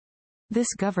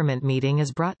This government meeting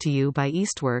is brought to you by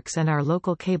Eastworks and our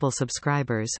local cable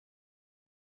subscribers.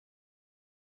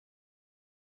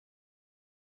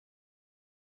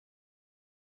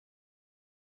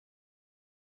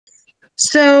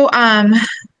 So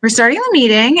we're starting the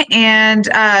meeting, and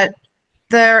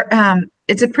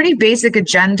it's a pretty basic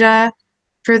agenda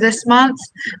for this month,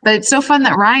 but it's so fun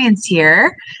that Ryan's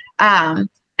here. And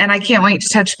I can't wait to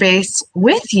touch base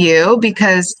with you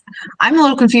because I'm a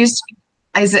little confused.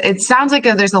 It sounds like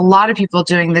there's a lot of people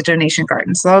doing the donation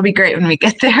garden, so that'll be great when we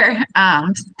get there.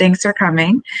 Thanks for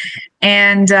coming.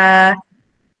 And I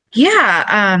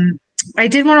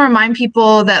did want to remind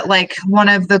people that one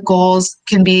of the goals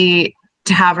can be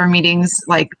to have our meetings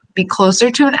be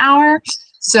closer to an hour.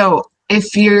 So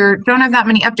if you don't have that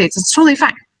many updates, it's totally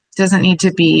fine. It doesn't need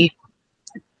to be,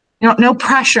 no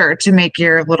pressure to make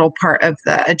your little part of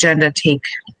the agenda take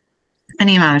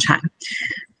any amount of time.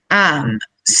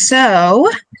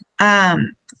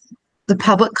 The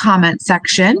public comment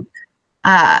section,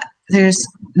 there's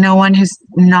no one who's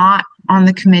not on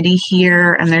the committee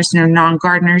here, and there's no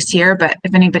non-gardeners here, but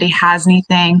if anybody has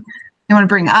anything you want to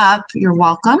bring up, you're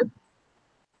welcome.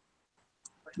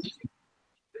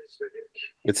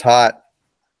 It's hot.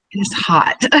 It's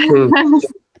hot. It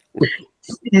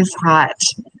is hot.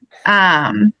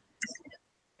 And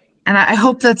I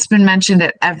hope that's been mentioned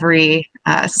at every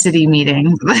city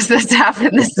meeting that's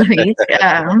happened this week.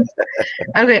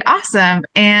 Okay, awesome.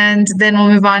 And then we'll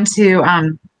move on to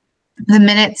the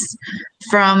minutes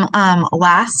from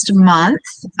last month.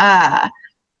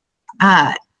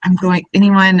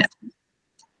 Anyone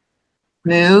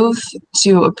move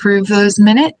to approve those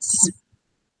minutes?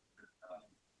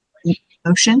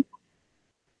 Motion?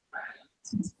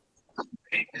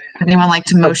 Anyone like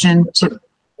to motion to?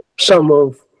 So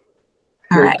move.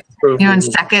 All right. Anyone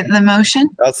second the motion?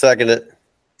 I'll second it.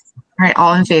 All right.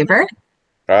 All in favor?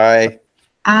 Aye.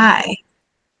 Aye.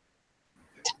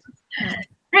 All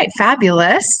right.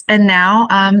 Fabulous. And now,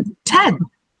 Ted.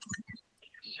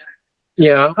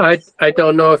 Yeah, I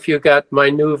don't know if you got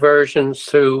my new versions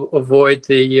to avoid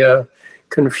the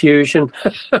confusion.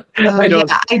 I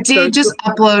did just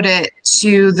upload it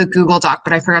to the Google Doc,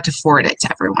 but I forgot to forward it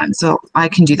to everyone. So I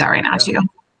can do that right now too.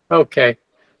 Okay.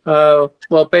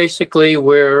 Well, basically,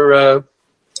 we're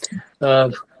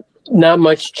not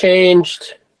much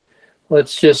changed.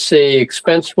 Let's just see,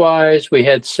 expense-wise, we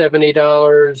had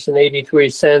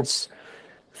 $70.83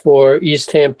 for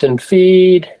Easthampton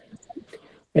feed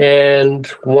and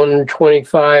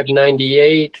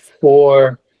 $125.98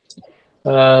 for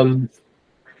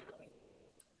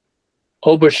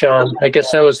Obashan. I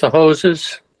guess that was the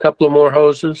hoses, a couple of more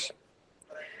hoses.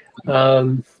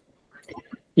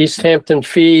 Easthampton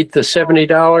feed, the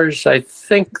 $70, I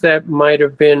think that might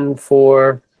have been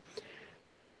for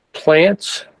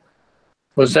plants.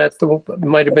 Was that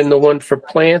might have been the one for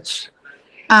plants?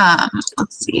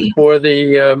 Let's see. For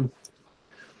the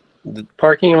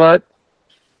parking lot?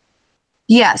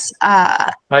 Yes.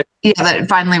 That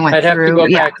finally went through.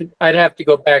 I'd have to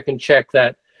go back and check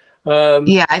that.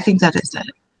 Yeah, I think that is it.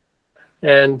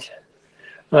 And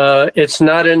it's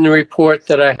not in the report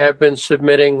that I have been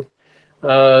submitting.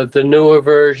 The newer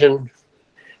version,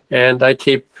 and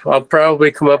I'll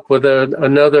probably come up with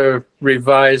another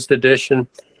revised edition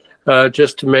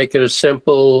just to make it as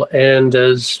simple and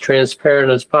as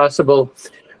transparent as possible.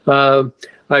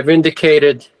 I've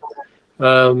indicated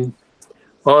on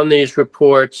these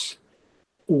reports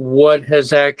what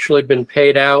has actually been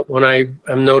paid out when I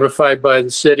am notified by the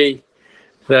city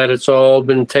that it's all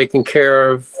been taken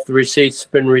care of, the receipts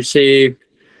have been received,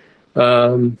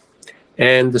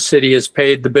 and the city has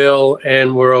paid the bill,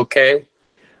 and we're okay.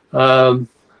 And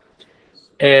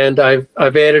I've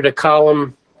added a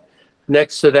column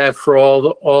next to that for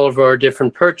all of our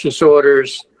different purchase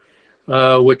orders,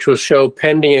 which will show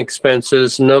pending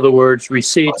expenses. In other words,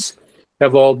 receipts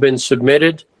have all been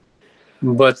submitted,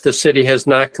 but the city has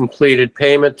not completed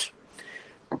payment.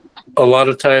 A lot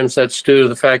of times that's due to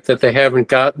the fact that they haven't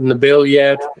gotten the bill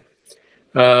yet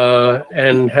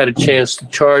and had a chance to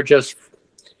charge us.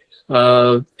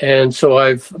 And so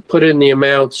I've put in the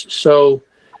amounts. So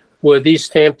with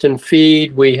Easthampton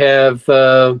feed, we have,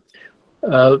 and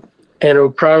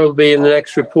it'll probably be in the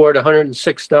next report,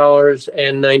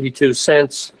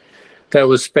 $106.92 that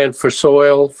was spent for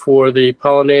soil for the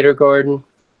pollinator garden.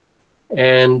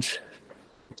 And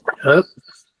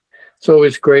it's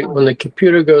always great when the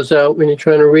computer goes out when you're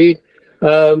trying to read.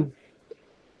 And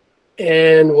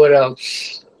what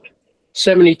else?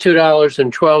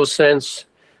 $72.12.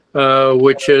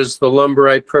 Which is the lumber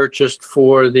I purchased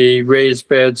for the raised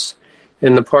beds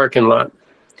in the parking lot.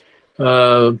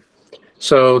 So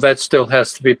that still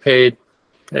has to be paid.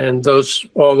 and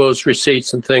all those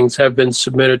receipts and things have been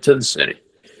submitted to the city.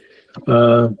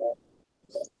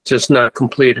 Just not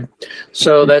completed.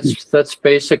 So that's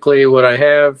basically what I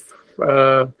have.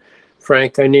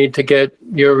 Frank, I need to get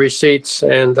your receipts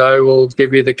and I will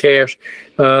give you the cash.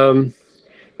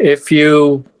 If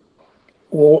you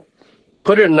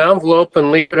put it in an envelope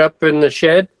and leave it up in the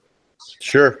shed.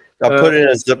 Sure. I'll put it in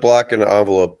a Ziploc in an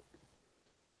envelope.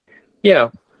 Yeah.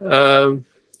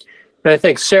 I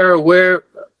think, Sarah, where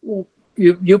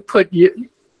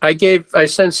I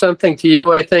sent something to you,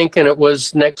 I think, and it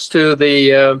was next to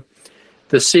the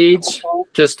seeds,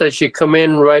 just as you come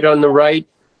in right on the right.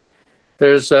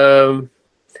 There's, I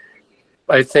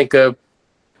think,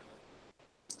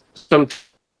 some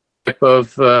type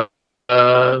of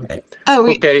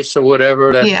bookcase or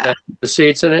whatever that has the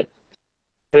seeds in it.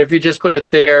 And if you just put it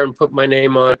there and put my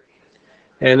name on it,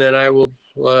 and then I will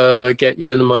get you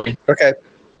the money. Okay.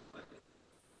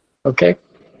 Okay.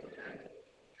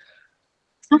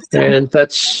 Awesome. And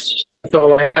that's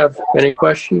all I have. Any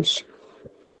questions?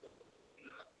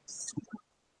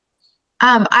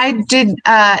 Did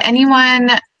anyone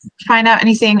find out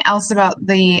anything else about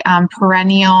the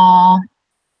perennial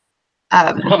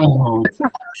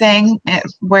thing,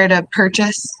 where to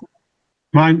purchase?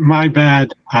 My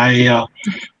bad.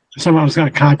 Someone was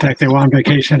going to contact. They were on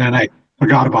vacation, and I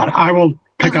forgot about it. I will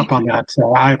pick up on that.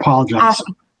 So I apologize.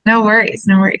 Awesome. No worries.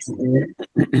 No worries.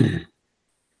 Okay.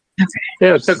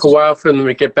 Yeah, it took a while for them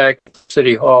to get back to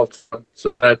City Hall.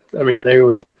 So that, I mean, they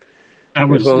were. That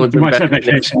was my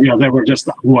vacation. Yeah, they were just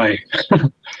away.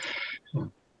 All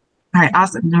right.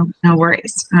 Awesome. No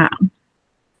worries. I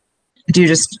do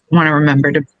just want to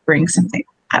remember to bring something.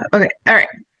 Okay. All right.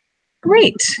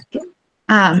 Great.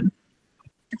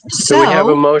 So we have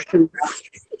a motion.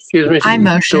 Excuse me. I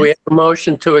motion. Do we have a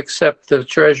motion to accept the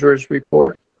treasurer's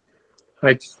report?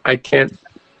 I can't.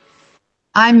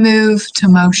 I move to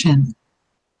motion.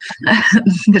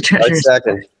 The treasurer's. I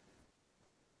second.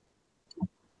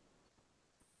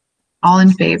 All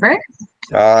in favor?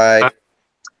 Aye.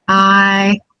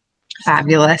 Aye.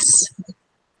 Fabulous.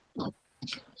 All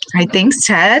right. Thanks,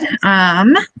 Ted.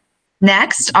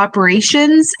 Next,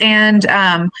 operations. And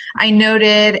I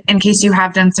noted, in case you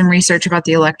have done some research about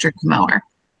the electric mower.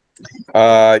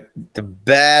 The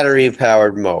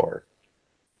battery-powered mower.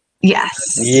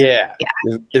 Yes. Yeah.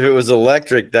 If it was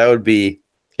electric, that would be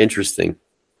interesting.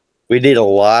 We need a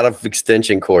lot of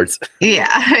extension cords. Yeah.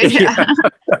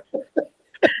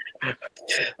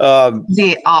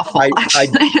 The awful.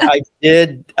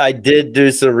 I did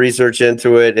do some research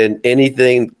into it, and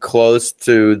anything close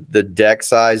to the deck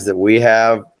size that we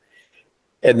have,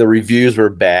 and the reviews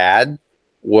were bad,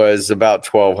 was about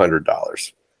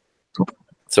 $1,200.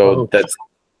 So that's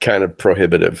kind of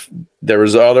prohibitive. There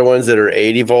was other ones that are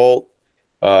 80 volt.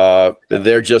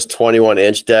 They're just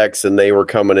 21-inch decks, and they were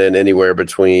coming in anywhere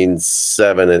between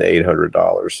 $700 and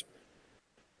 $800.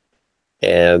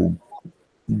 And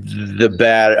a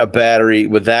battery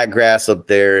with that grass up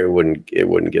there, it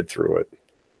wouldn't get through it.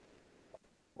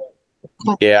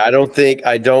 Yeah, I don't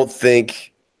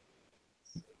think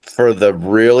for the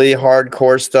really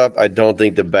hardcore stuff, I don't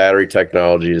think the battery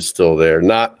technology is still there.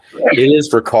 It is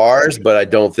for cars, but I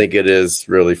don't think it is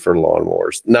really for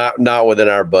lawnmowers. Not within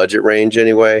our budget range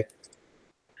anyway.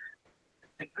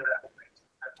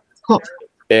 Cool.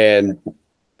 And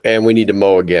we need to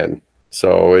mow again.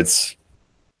 So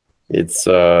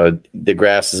the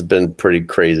grass has been pretty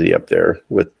crazy up there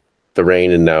with the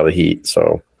rain and now the heat.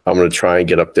 So I'm going to try and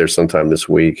get up there sometime this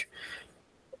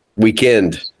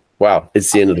weekend. Wow.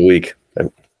 It's the end of the week.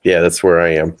 Yeah, that's where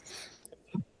I am.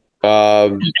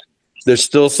 There's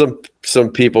still some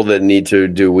people that need to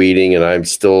do weeding, and I'm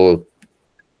still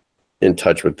in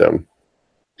touch with them.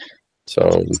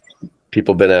 So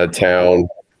people have been out of town,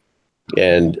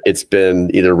 and it's been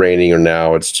either raining or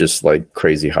now it's just like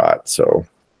crazy hot. So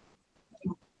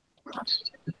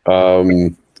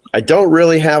I don't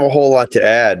really have a whole lot to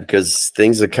add because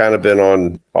things have kind of been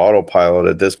on autopilot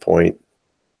at this point.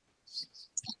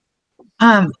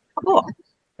 Cool.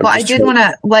 Well, I did want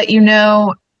to let you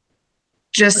know,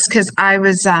 just because I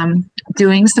was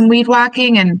doing some weed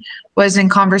whacking and was in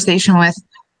conversation with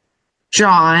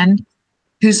John,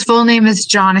 whose full name is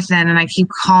Jonathan, and I keep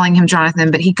calling him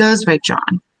Jonathan, but he goes by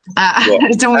John. I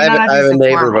have a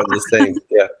neighbor about the same.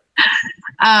 Yeah.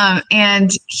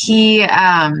 And he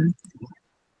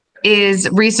is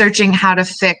researching how to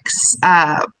fix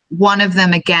one of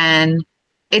them again.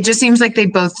 It just seems like they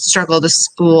both struggle to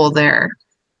spool their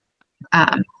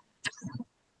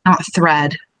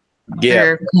thread,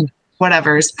 their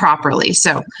whatever's properly.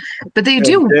 So, but they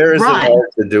do there is run. an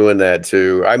art to doing that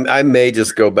too. I may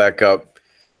just go back up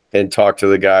and talk to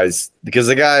the guys, because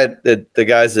the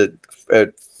guys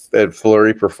at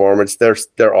Flurry Performance,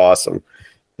 they're awesome,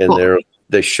 and Cool.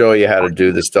 they show you how to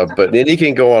do this stuff. But then you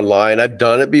can go online. I've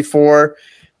done it before,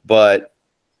 but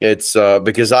it's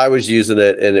because I was using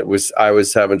it and I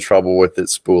was having trouble with it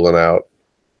spooling out.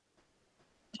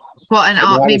 Well, and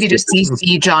I'll maybe just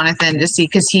CC Jonathan to see,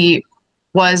 because he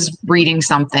was reading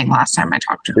something last time I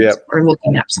talked to him, Yep. or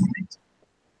looking up something.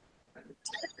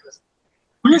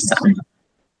 Awesome.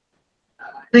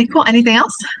 Very cool. Anything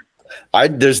else?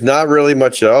 There's not really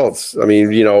much else. I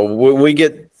mean, you know, when we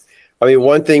get, I mean,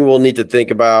 one thing we'll need to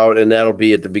think about, and that'll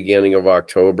be at the beginning of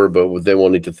October, but then we'll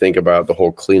need to think about the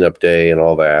whole cleanup day and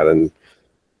all that, and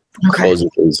closing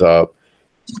things up.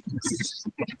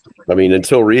 I mean,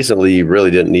 until recently, you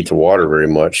really didn't need to water very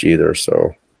much either.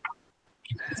 So,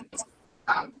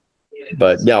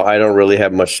 but no, I don't really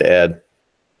have much to add.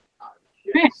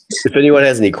 If anyone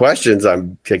has any questions, I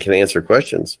can answer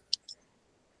questions.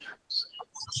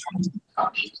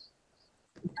 All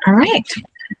right.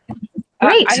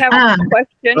 Great. I have a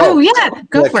question. Oh, yeah.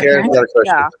 Go for Karen's it. got a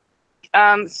question.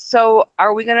 Yeah. So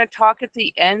are we going to talk at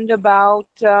the end about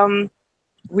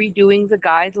redoing the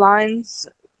guidelines,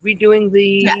 redoing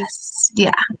the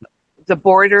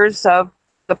borders of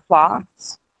the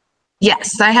plots?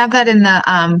 Yes, I have that in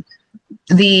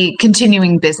the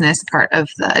continuing business part of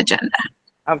the agenda.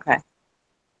 Okay.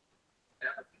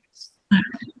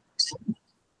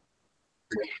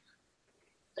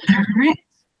 All right.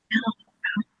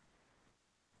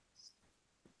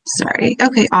 Sorry.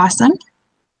 Okay, awesome.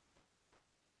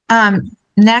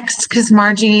 Next, because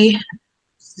Margie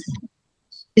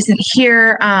isn't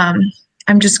here,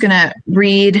 I'm just going to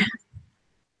read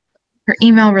her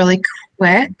email really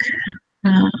quick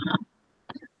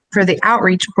for the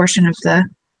outreach portion of the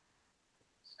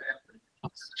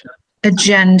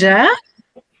agenda.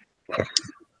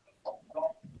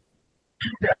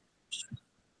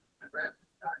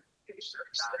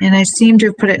 And I seem to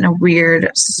have put it in a weird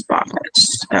spot.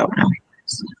 Oh, no.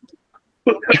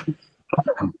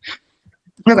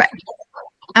 Okay.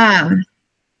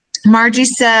 Margie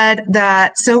said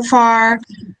that so far,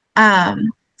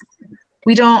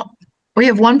 we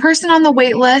have one person on the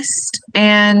wait list,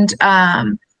 and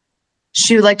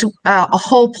she would like to a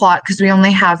whole plot because we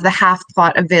only have the half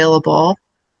plot available.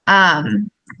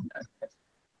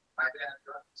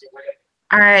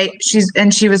 All right,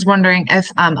 she was wondering if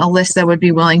Alyssa would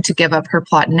be willing to give up her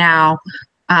plot now,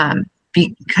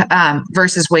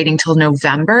 versus waiting till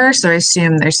November. So I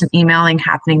assume there's some emailing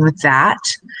happening with that.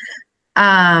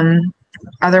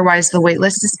 Otherwise, the wait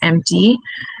list is empty.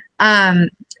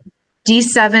 D7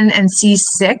 and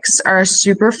C6 are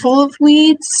super full of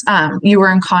weeds. You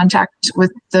were in contact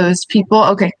with those people.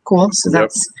 Okay, cool. So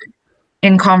that's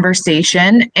in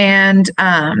conversation. And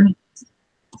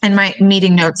in my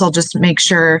meeting notes, I'll just make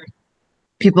sure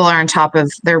people are on top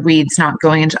of their weeds not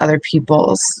going into other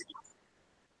people's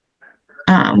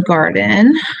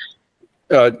garden.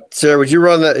 Sarah, would you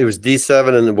run that? It was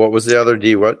D7 and what was the other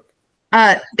D what?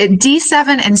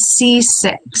 D7 and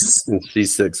C6. And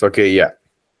C6. Okay, yeah.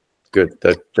 Good.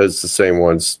 That's the same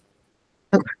ones.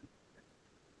 Okay.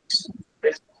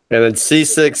 And then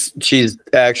C6, she's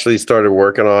actually started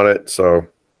working on it. So.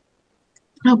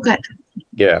 Oh, good.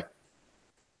 Yeah.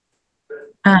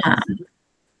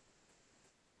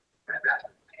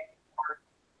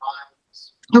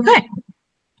 Okay.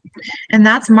 And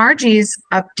that's Margie's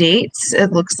updates,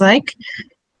 it looks like.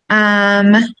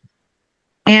 And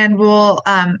we'll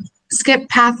skip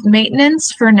path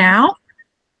maintenance for now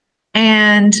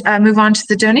and move on to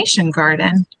the donation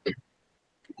garden.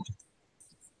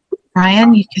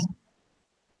 Ryan, you can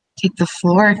take the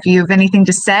floor if you have anything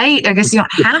to say. I guess you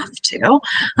don't have to.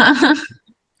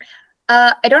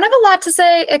 I don't have a lot to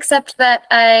say except that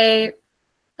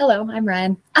hello, I'm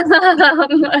Ryan.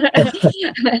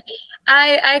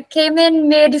 I came in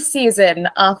mid-season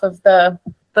off of the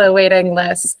waiting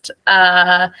list.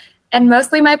 And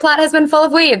mostly my plot has been full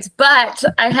of weeds, but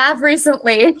I have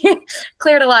recently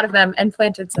cleared a lot of them and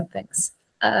planted some things.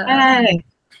 Yay.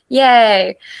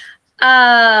 Yay.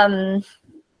 I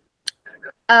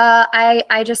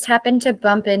just happened to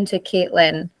bump into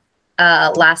Caitlin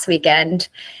last weekend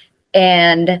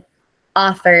and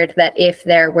offered that if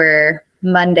there were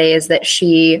Mondays that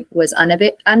she was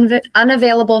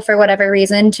unavailable for whatever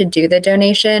reason to do the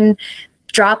donation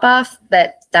drop-off,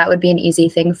 that would be an easy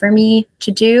thing for me to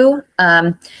do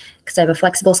because I have a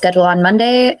flexible schedule on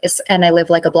Monday and I live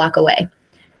like a block away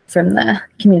from the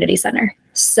community center.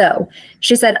 So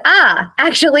she said,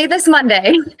 actually this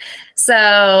Monday.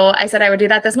 So I said I would do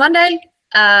that this Monday.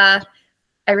 I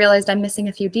realized I'm missing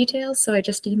a few details, so I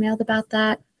just emailed about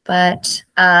that. But,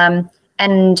 and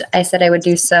And I said I would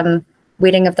do some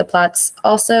weeding of the plots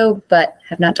also, but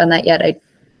have not done that yet.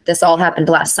 This all happened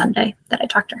last Sunday that I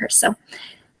talked to her. So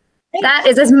that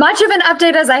is as much of an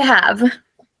update as I have.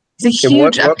 It's a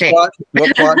huge update.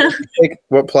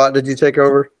 What plot did you take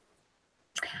over?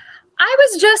 I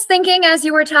was just thinking as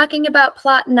you were talking about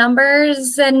plot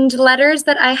numbers and letters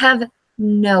that I have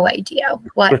no idea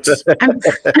what.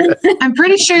 I'm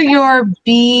pretty sure your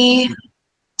B4.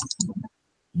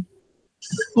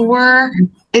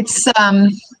 It's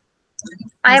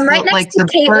I am right next to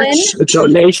Caitlin. The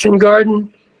donation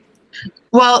garden.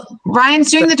 Well,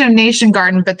 Ryan's doing the donation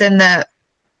garden, but then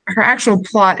her actual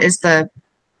plot is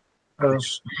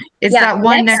it's that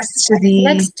one next to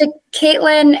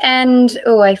Caitlin and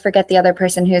I forget the other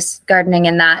person who's gardening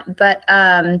in that, but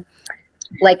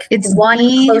like it's one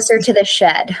closer to the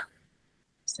shed.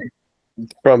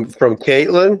 From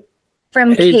Caitlin?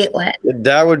 From Caitlin.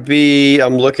 That would be,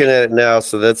 I'm looking at it now,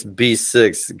 so that's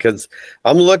B6, because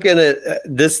I'm looking at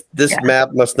this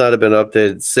map must not have been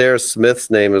updated. Sarah Smith's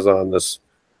name is on this.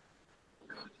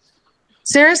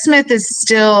 Sarah Smith is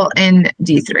still in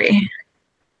D3.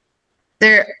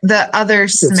 The other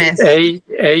Smith.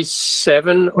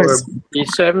 A7 or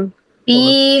B7?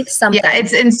 B something. Yeah,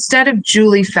 it's instead of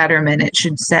Julie Fetterman, it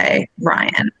should say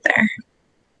Ryan there.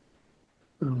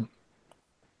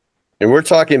 And we're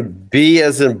talking B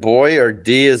as in boy or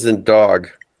D as in dog?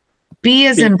 B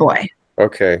as in boy.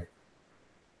 Okay.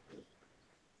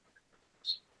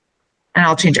 And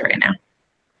I'll change it right now.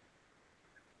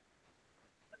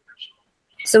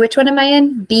 So which one am I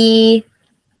in? B6.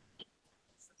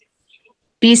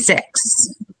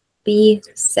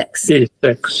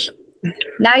 B6.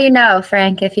 Now you know,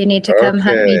 Frank, if you need to come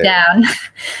hunt me down.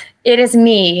 It is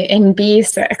me in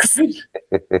B6.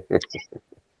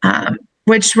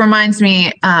 Which reminds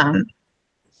me,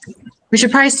 we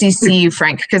should probably CC you,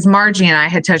 Frank, because Margie and I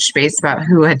had touched base about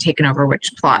who had taken over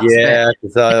which plots. Yeah,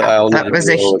 that was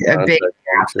a big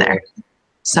gap there.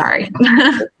 Sorry.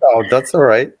 Oh, that's all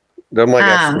right. Oh my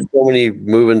gosh, so many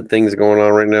moving things going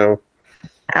on right now.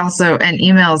 Also, and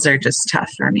emails are just tough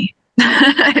for me.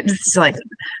 It's like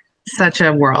such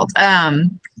a world.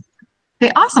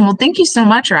 Okay, awesome. Well, thank you so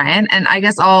much, Ryan. And I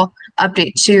guess I'll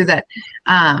update too that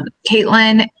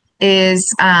Caitlin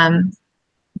is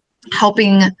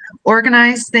helping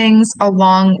organize things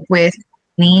along with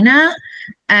Nina.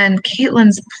 And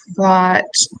Caitlin's plot,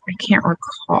 I can't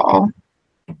recall.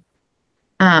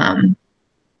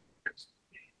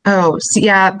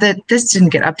 This didn't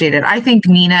get updated. I think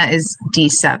Nina is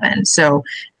D7. So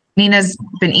Nina's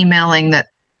been emailing that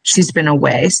she's been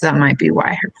away. So that might be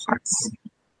why her plot's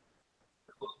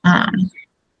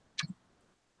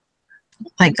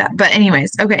like that. But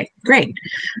anyways, okay, great.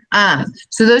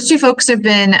 So those two folks have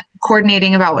been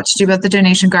coordinating about what to do about the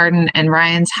donation garden, and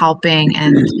Ryan's helping.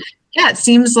 And yeah, it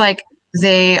seems like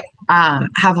they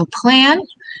have a plan,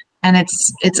 and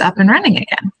it's up and running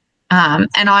again.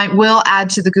 And I will add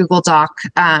to the Google Doc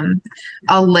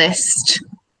a list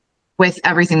with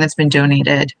everything that's been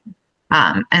donated.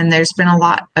 And there's been a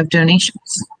lot of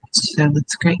donations. So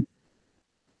that's great.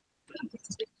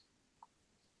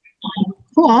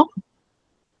 Cool.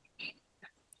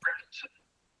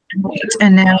 Right.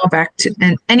 And now back to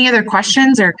any other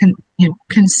questions or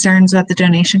concerns about the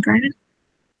donation garden?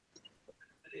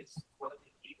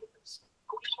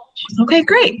 Okay,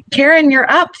 great. Karen, you're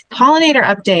up. Pollinator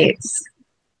updates.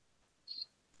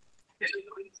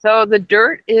 So the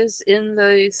dirt is in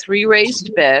the 3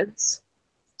 raised beds,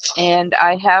 and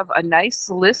I have a nice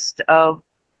list of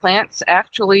plants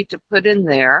actually to put in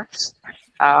there.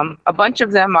 A bunch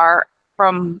of them are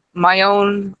from my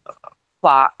own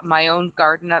plot, my own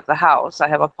garden at the house. I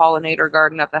have a pollinator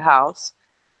garden at the house,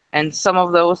 and some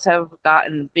of those have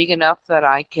gotten big enough that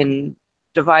I can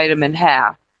divide them in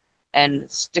half and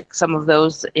stick some of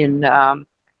those in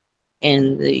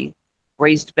the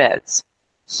raised beds.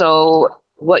 So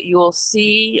what you will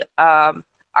see are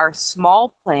small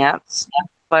plants,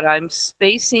 but I'm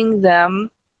spacing them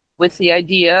with the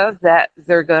idea that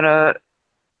they're gonna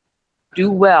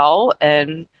do well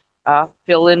and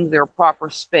fill in their proper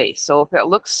space. So if it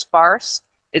looks sparse,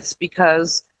 it's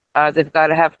because they've got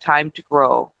to have time to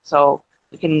grow. So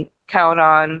we can count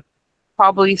on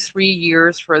probably 3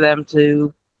 years for them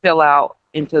to fill out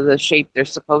into the shape they're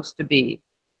supposed to be.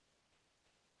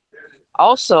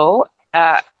 Also,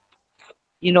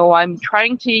 I'm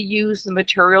trying to use the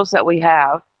materials that we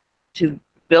have to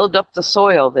build up the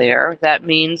soil there. That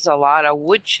means a lot of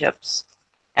wood chips.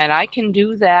 And I can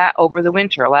do that over the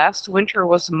winter. Last winter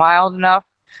was mild enough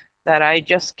that I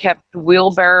just kept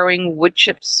wheelbarrowing wood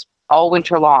chips all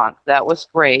winter long. That was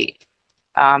great.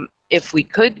 If we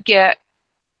could get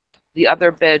the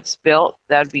other beds built,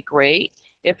 that'd be great.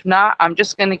 If not, I'm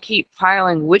just going to keep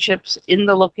piling wood chips in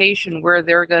the location where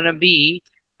they're going to be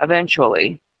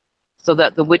eventually, so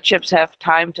that the wood chips have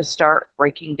time to start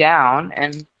breaking down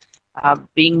and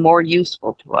being more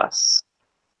useful to us.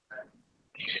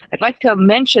 I'd like to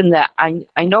mention that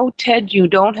I know, Ted, you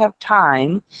don't have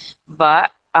time,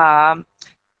 but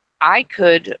I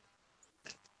could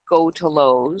go to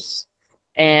Lowe's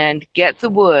and get the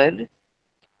wood.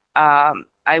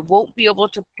 I won't be able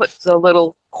to put the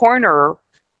little corner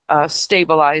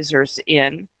stabilizers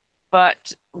in,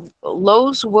 but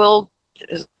Lowe's will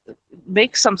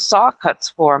make some saw cuts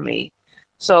for me.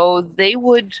 So they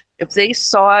would, if they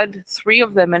sawed 3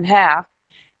 of them in half,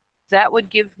 that would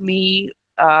give me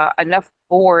enough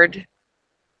board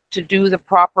to do the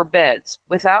proper beds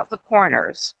without the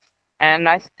corners. And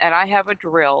I have a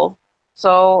drill.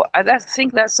 So I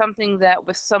think that's something that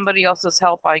with somebody else's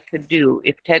help I could do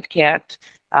if Ted can't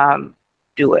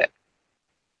do it.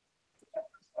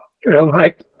 Well,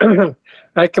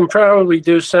 I can probably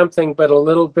do something, but a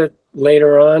little bit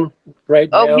later on. Right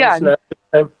now, Oh yeah, is not the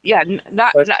time. yeah,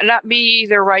 not me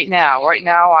either right now. Right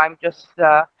now I'm just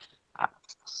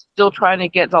still trying to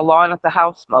get the lawn at the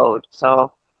house mowed.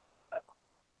 So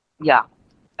yeah,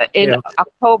 in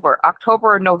October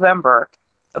or November,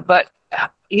 but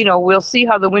you know, we'll see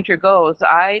how the winter goes.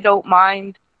 I don't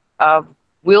mind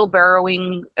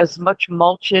wheelbarrowing as much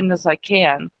mulch in as I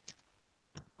can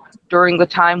during the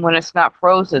time when it's not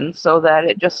frozen, so that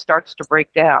it just starts to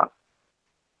break down.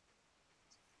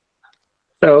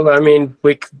 So, I mean,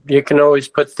 you can always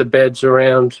put the beds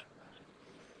around.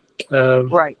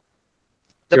 Right.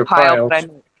 The your pile. piles.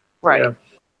 Right.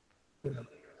 Yeah.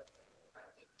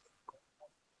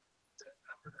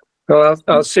 Well,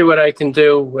 I'll see what I can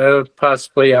do,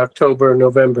 possibly October,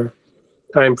 November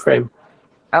time frame.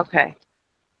 Okay.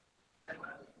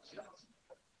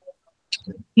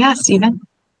 Yeah, Stephen.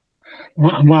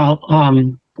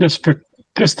 Well, just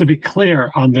to be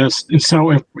clear on this,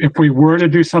 so if we were to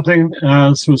do something,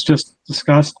 as was just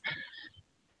discussed,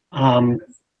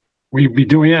 we'd be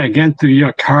doing it again through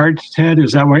your card, Ted.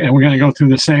 Is that way? And we're going to go through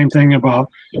the same thing about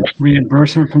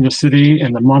reimbursement from the city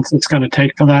and the months it's going to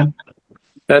take for that.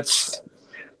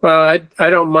 Well, I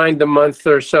don't mind the month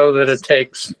or so that it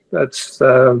takes. That's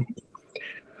not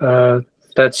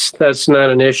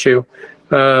an issue.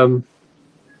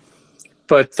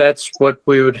 But that's what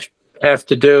we would have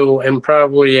to do, and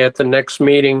probably at the next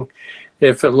meeting,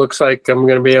 if it looks like I'm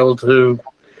going to be able to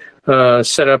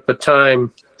set up a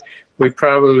time, we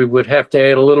probably would have to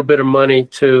add a little bit of money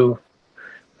to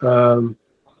the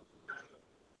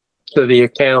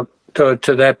account,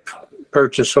 to that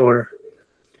purchase order,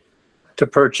 to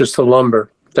purchase the lumber.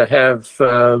 To have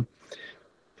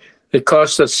it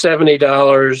cost us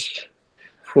 $70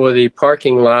 for the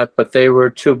parking lot, but they were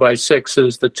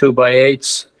 2x6s. The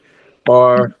 2x8s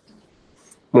are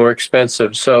more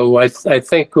expensive. So I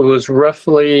think it was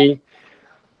roughly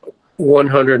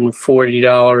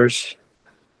 $140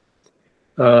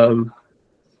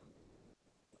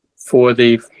 for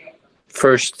the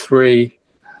first 3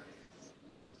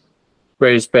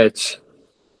 raised beds.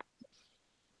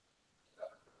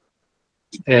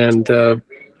 And I'm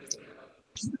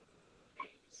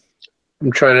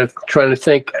trying to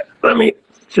think. Let me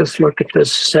just look at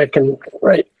this a second.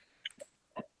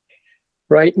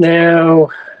 Right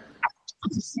now,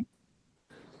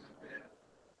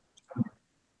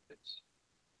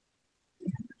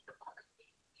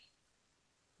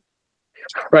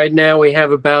 we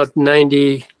have about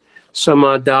 90 some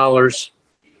odd dollars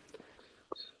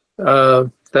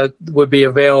that would be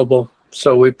available.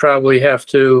 So we probably have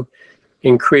to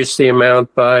increase the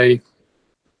amount by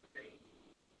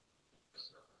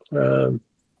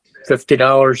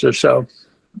 $50 or so.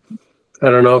 I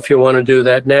don't know if you want to do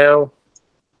that now,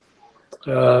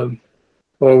 or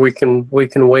we can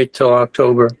wait till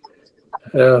October,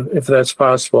 if that's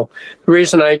possible. The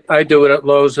reason I do it at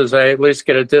Lowe's is I at least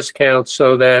get a discount,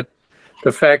 so that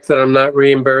the fact that I'm not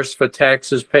reimbursed for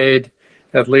taxes paid,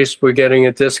 at least we're getting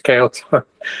a discount on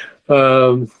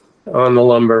the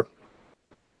lumber.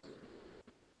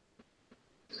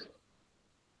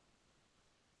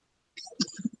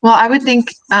 Well, I would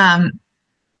think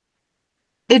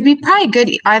it'd be probably good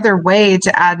either way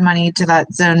to add money to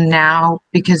that zone now,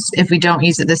 because if we don't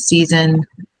use it this season,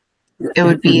 it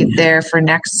would be there for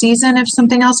next season if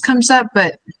something else comes up.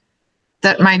 But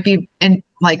that might be in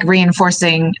like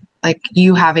reinforcing like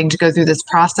you having to go through this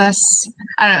process.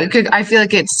 I don't know. I feel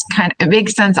like it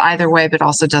makes sense either way, but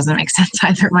also doesn't make sense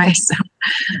either way. So,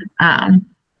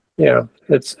 yeah,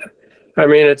 it's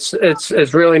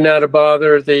really not a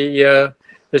bother.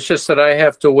 It's just that I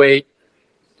have to wait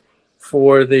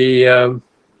for the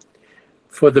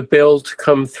bill to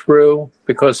come through,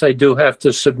 because I do have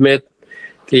to submit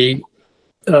the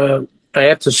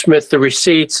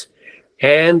receipts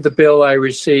and the bill I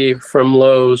received from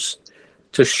Lowe's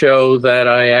to show that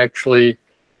I actually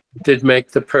did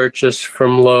make the purchase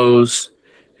from Lowe's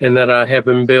and that I have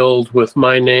been billed with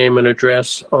my name and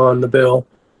address on the bill.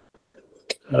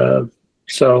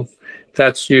 So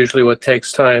that's usually what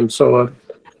takes time. So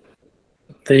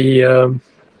the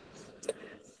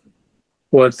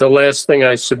last thing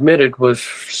I submitted was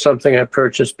something I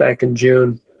purchased back in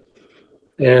June.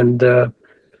 And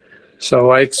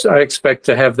so I expect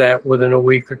to have that within a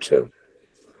week or two.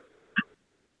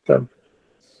 So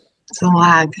It's a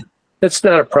lag. it's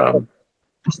not a problem.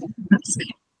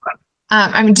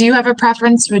 I mean, do you have a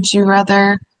preference? Would you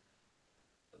rather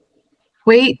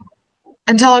wait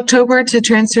until October to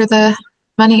transfer the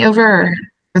money over,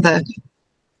 or the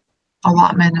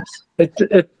allotment of?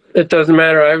 It doesn't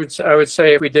matter. I would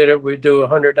say if we did it, we'd do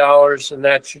 $100, and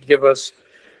that should give us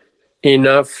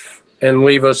enough and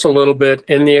leave us a little bit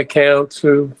in the account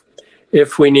to,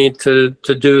 if we need to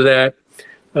do that.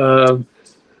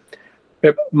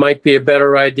 It might be a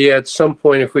better idea at some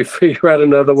point if we figure out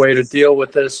another way to deal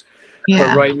with this.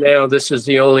 Yeah. But right now, this is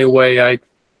the only way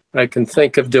I can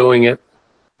think of doing it.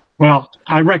 Well,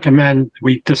 I recommend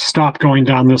we just stop going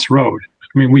down this road.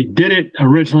 I mean, we did it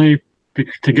originally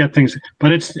to get things,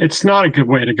 but it's not a good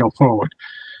way to go forward.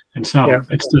 And so Yeah.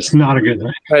 it's just not a good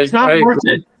thing. It's not I worth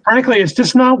agree. it. Frankly, it's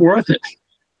just not worth it.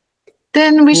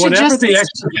 Then we should Whatever just. the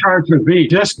extra charge would be,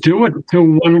 just do it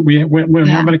to when we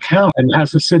have an account and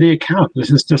has a city account. This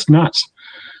is just nuts.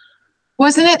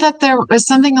 Wasn't it that there was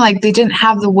something like they didn't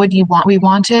have the wood we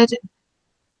wanted?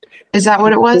 Is that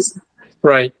what it was?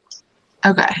 Right.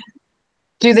 Okay.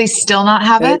 Do they still not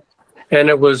have it? And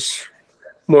it was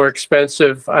more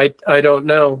expensive. I don't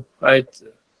know. I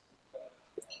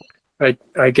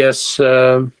guess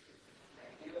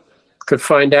could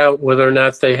find out whether or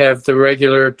not they have the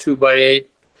regular 2x8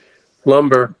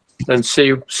 lumber and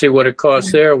see what it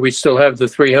costs there. We still have the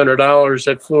 $300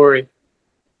 at Flory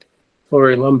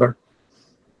Lumber.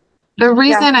 The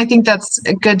reason I think that's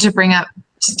good to bring up,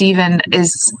 Stephen,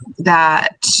 is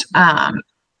that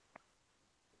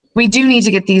we do need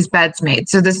to get these beds made.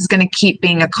 So this is going to keep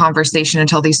being a conversation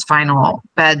until these final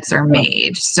beds are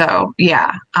made. So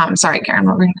yeah, sorry, Karen,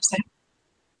 what were you going to say?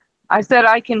 I said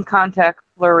I can contact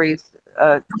Flurry's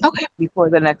Okay. before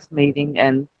the next meeting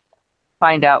and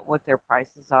find out what their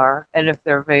prices are and if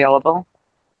they're available.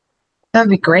 That'd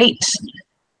be great.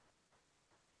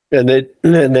 And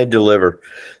they deliver.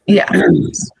 Yeah.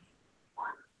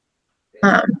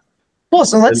 Cool.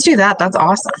 So let's do that. That's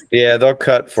awesome. Yeah, they'll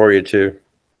cut for you too.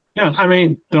 Yeah, I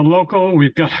mean, the local,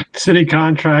 we've got a city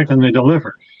contract and they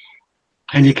deliver.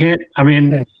 And you can't,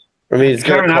 It's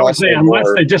Karen, gonna I would cost say them unless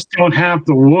more. they just don't have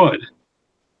the wood,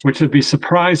 which would be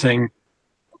surprising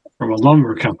from a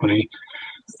lumber company,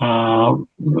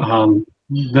 then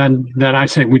I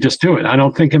say we just do it. I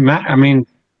don't think it matters. I mean,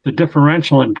 the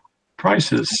differential in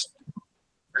prices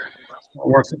not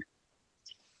worth it.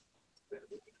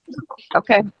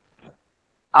 Okay.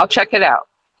 I'll check it out.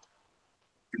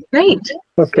 Great.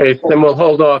 Okay, then we'll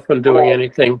hold off on doing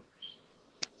anything.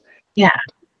 Yeah.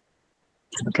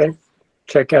 Okay,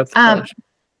 check out the price.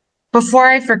 Before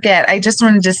I forget, I just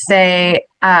wanted to say,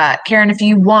 Karen, if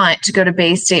you want to go to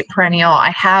Bay State Perennial,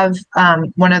 I have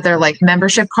one of their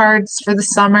membership cards for the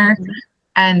summer,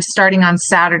 and starting on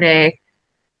Saturday,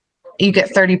 you get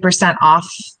 30% off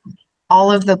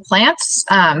all of the plants.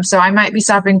 So I might be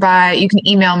stopping by. You can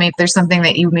email me if there's something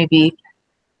that you maybe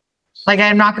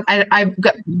I'd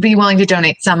be willing to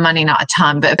donate some money, not a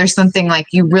ton, but if there's something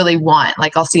you really want,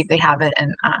 I'll see if they have it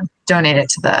and donate it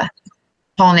to the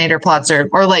pollinator plots or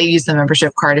let you use the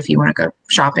membership card if you want to go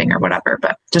shopping or whatever,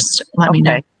 but just let me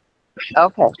know.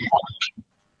 Okay.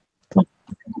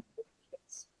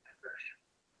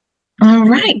 All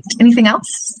right. Anything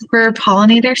else for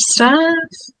pollinator stuff?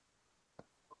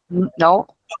 No,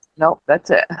 that's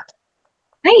it.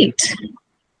 Great.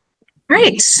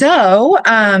 Right. So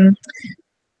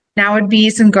now would be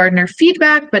some gardener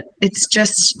feedback, but it's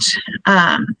just,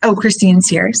 Christine's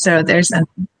here. So there's a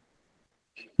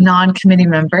non-committee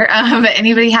member. But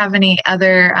anybody have any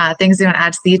other things they want to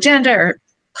add to the agenda or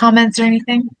comments or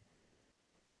anything?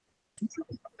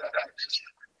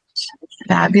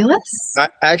 Fabulous. I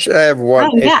have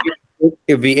one. Oh, yeah.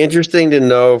 It'd be interesting to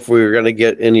know if we were going to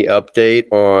get any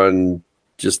update on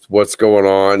just what's going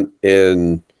on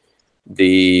in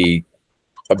the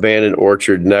abandoned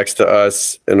orchard next to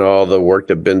us and all the work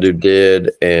that Bindu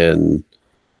did. And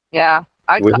yeah,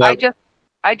 I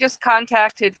just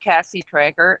contacted Cassie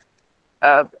Traeger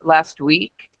last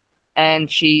week, and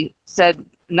she said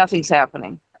nothing's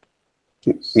happening.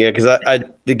 Yeah,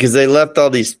 because they left all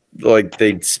these, like,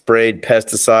 they sprayed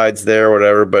pesticides there or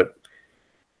whatever, but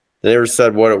they never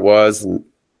said what it was, and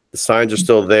the signs are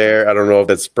still there. I don't know if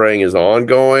that spraying is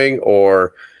ongoing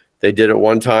or they did it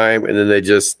one time and then they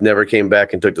just never came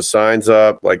back and took the signs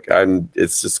up. Like,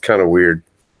 it's just kind of weird.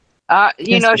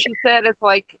 She said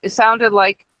it sounded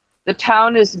like the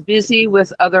town is busy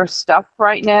with other stuff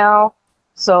right now,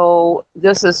 so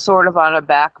this is sort of on a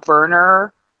back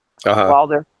burner while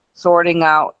they're sorting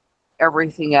out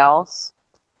everything else.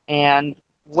 And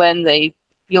when they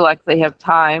feel like they have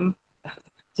time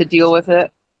to deal with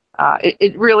it,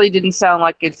 it really didn't sound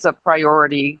like it's a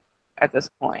priority at this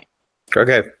point.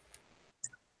 Okay.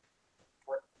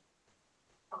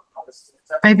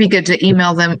 Might be good to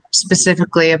email them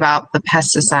specifically about the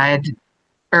pesticide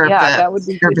or that would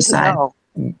be herbicide. Good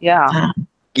to know. Yeah.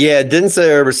 Yeah, it didn't say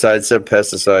herbicide, it said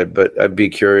pesticide, but I'd be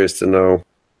curious to know.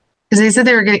 Because they said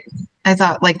they were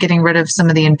getting rid of some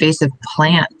of the invasive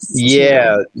plants.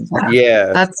 Yeah,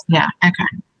 yeah. Okay.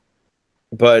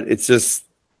 But it's just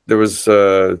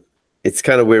it's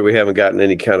kind of weird we haven't gotten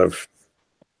any kind of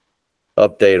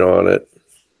update on it.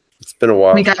 It's been a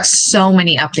while. We got so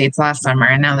many updates last summer,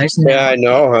 and now there's no. Yeah, I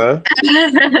know, huh?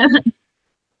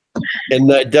 And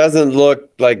it doesn't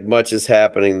look like much is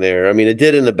happening there. I mean, it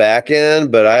did in the back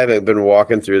end, but I haven't been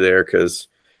walking through there because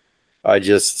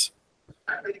it's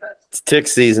tick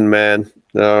season, man.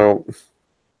 No.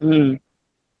 Mm.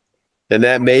 And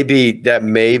that may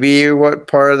be what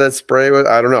part of that spray was.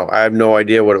 I don't know. I have no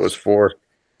idea what it was for.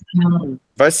 Mm.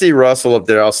 If I see Russell up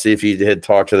there, I'll see if he had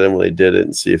talked to them when they did it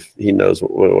and see if he knows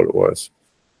what it was.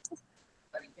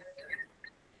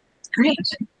 Great.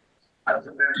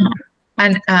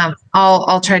 And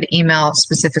I'll try to email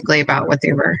specifically about what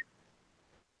they were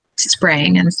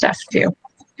spraying and stuff too.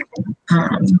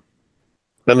 And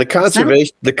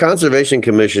the conservation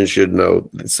commission should know.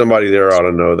 Somebody there ought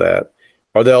to know that,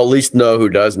 or they'll at least know who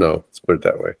does know. Let's put it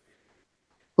that way.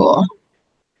 Cool.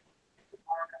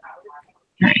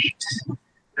 Right.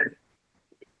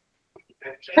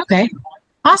 Okay.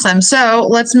 Awesome. So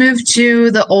let's move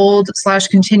to the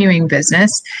old/continuing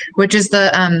business, which is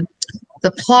the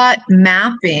plot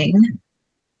mapping,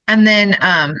 and then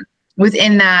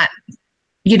within that,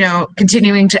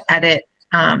 continuing to edit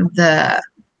the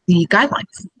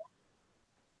guidelines.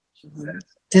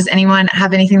 Does anyone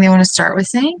have anything they want to start with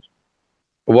saying?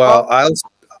 Well,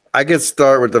 I could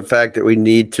start with the fact that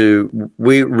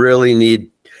we really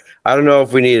need, I don't know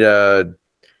if we need a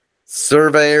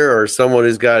surveyor or someone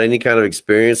who's got any kind of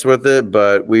experience with it,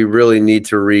 but we really need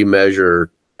to remeasure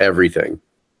everything.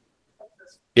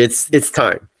 It's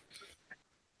time.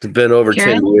 It's been over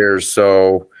 10 years,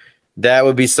 so that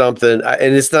would be something,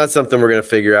 and it's not something we're going to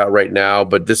figure out right now,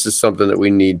 but this is something that we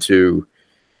need to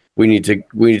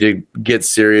get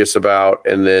serious about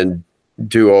and then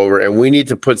do over, and we need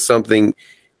to put something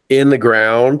in the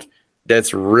ground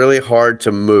that's really hard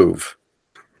to move.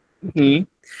 Mm-hmm.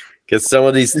 Because some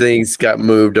of these things got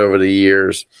moved over the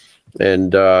years,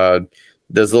 and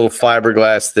those little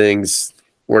fiberglass things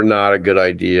were not a good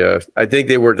idea. I think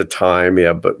they were at the time,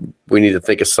 yeah, but we need to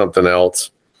think of something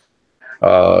else.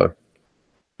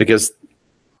 Because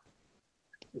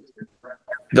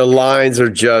the lines are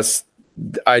just,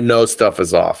 I know stuff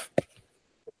is off.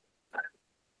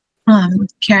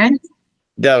 Karen?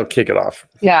 That'll kick it off.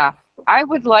 Yeah, I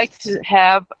would like to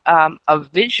have a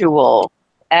visual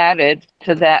added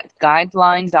to that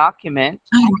guideline document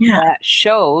that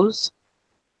shows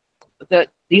that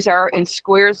these are in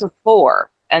squares of 4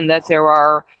 and that there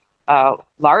are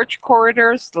large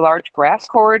corridors, the large grass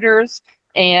corridors,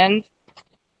 and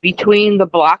between the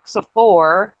blocks of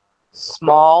 4,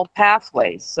 small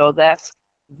pathways. So that's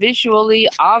visually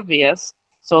obvious,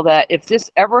 so that if this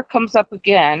ever comes up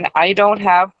again, I don't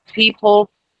have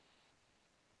people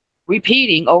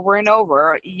repeating over and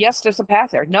over, yes, there's a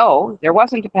path there. No, there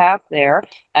wasn't a path there,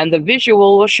 and the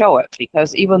visual will show it,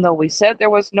 because even though we said there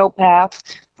was no path,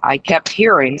 I kept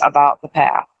hearing about the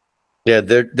path. Yeah,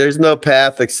 there's no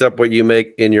path except what you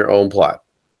make in your own plot.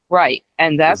 Right,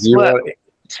 and that's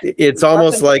it's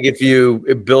almost like if you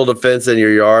build a fence in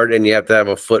your yard and you have to have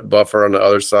a foot buffer on the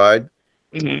other side.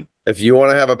 Mm-hmm. If you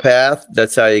want to have a path,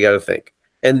 that's how you got to think.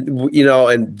 And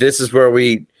and this is where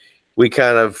we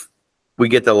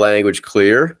get the language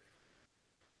clear.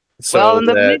 So and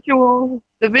the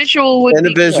visual would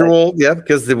be visual, yeah,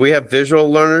 because we have visual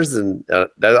learners, and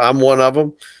I'm one of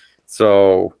them.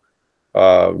 So,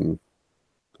 but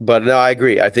no, I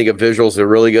agree. I think a visual is a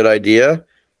really good idea,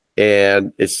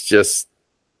 and it's just,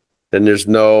 and there's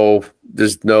no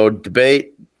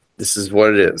debate. This is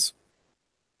what it is.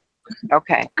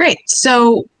 Okay. Great.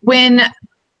 So when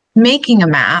making a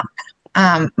map,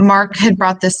 Mark had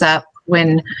brought this up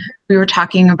when we were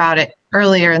talking about it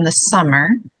earlier in the summer.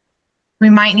 We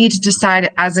might need to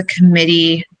decide as a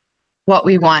committee what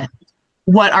we want,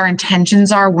 what our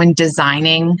intentions are when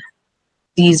designing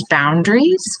these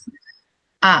boundaries.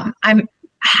 I'm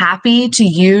happy to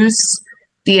use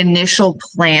the initial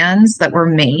plans that were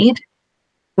made,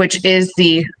 which is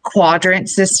the quadrant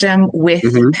system with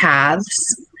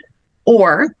paths,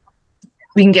 or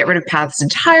we can get rid of paths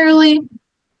entirely.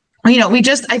 You know,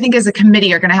 I think as a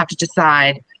committee are going to have to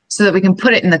decide so that we can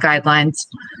put it in the guidelines.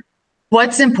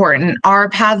 What's important? Are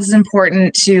paths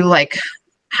important to like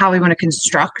how we want to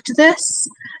construct this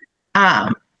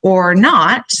or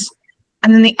not?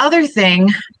 And then the other thing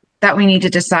that we need to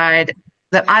decide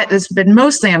that's been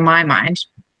mostly on my mind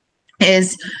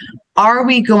is, are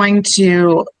we going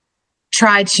to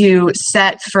try to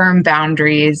set firm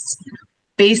boundaries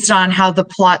based on how the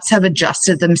plots have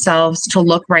adjusted themselves to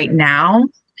look right now?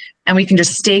 And we can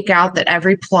just stake out that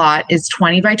every plot is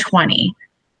 20 by 20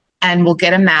 and we'll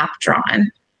get a map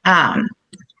drawn.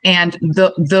 And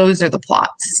those are the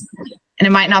plots. And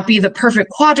it might not be the perfect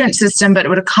quadrant system, but it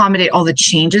would accommodate all the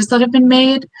changes that have been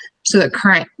made so that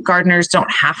current gardeners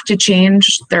don't have to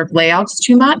change their layouts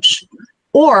too much.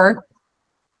 Or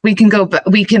we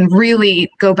can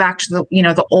really go back to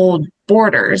the old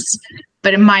borders,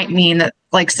 but it might mean that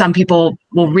like some people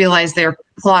will realize their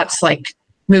plots like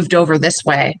moved over this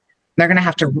way. They're going to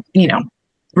have to,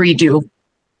 redo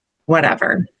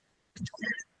whatever.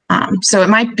 So it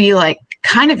might be like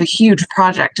kind of a huge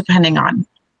project depending on,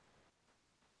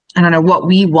 I don't know, what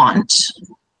we want.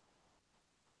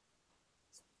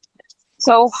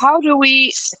 So how do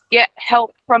we get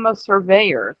help from a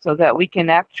surveyor so that we can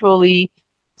actually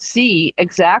see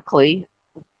exactly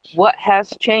what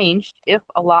has changed, if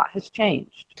a lot has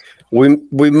changed?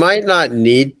 We might not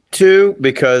need to,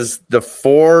 because the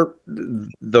C1,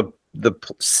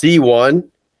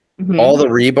 all the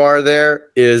rebar there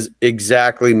is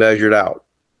exactly measured out,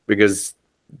 because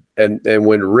and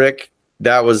when Rick,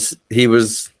 he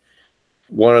was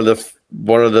one of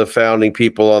the founding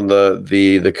people on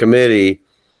the committee,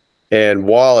 and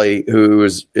Wally, who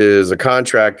is a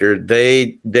contractor,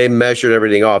 they measured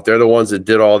everything off. They're the ones that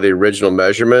did all the original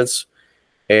measurements.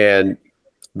 And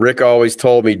Rick always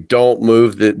told me, don't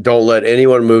let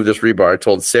anyone move this rebar. I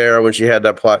told Sarah when she had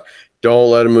that plot,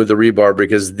 don't let them move the rebar,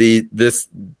 because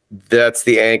that's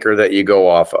the anchor that you go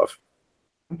off of.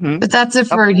 But that's if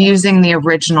we're using the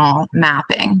original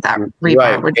mapping, that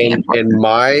rebar would be important.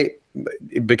 And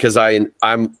because I'm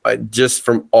just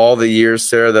from all the years,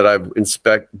 Sarah, that I've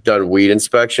done weed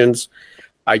inspections,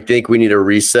 I think we need a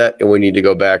reset and we need to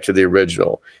go back to the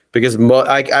original, because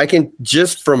I can,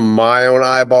 just from my own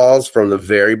eyeballs, from the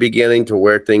very beginning to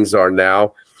where things are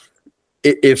now,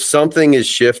 if something is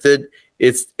shifted,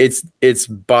 it's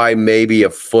by maybe a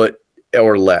foot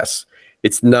or less.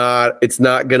 It's not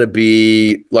going to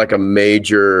be like a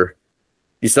major.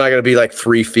 It's not going to be like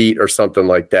 3 feet or something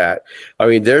like that. I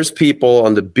mean, there's people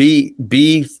on the B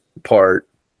part,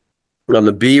 on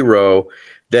the B row,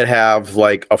 that have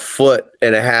like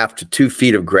 1.5 to 2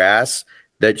 feet of grass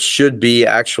that should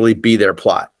actually be their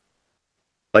plot.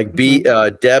 Like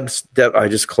Deb's, I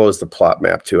just closed the plot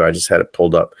map too. I just had it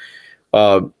pulled up.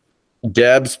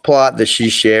 Deb's plot that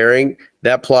she's sharing,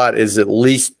 that plot is at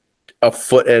least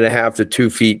 1.5 to 2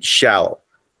 feet shallow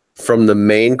from the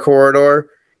main corridor.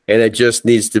 And it just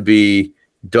needs to be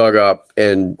dug up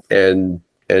and then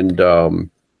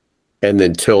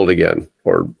tilled again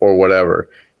or whatever.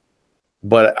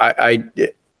 But I,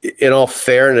 in all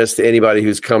fairness to anybody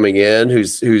who's coming in,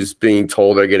 who's being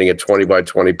told they're getting a 20 by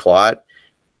 20 plot,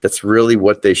 that's really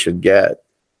what they should get.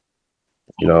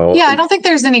 Yeah, I don't think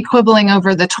there's any quibbling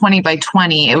over the 20 by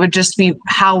 20. It would just be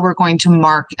how we're going to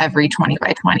mark every 20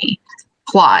 by 20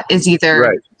 plot is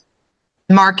either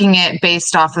marking it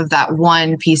based off of that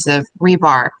one piece of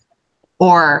rebar,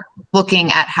 or looking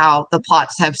at how the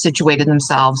plots have situated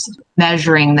themselves,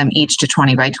 measuring them each to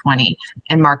 20 by 20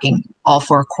 and marking all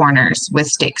 4 corners with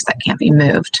stakes that can't be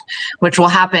moved, which will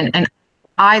happen in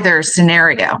either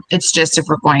scenario. It's just if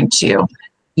we're going to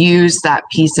use that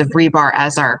piece of rebar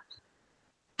as our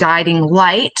guiding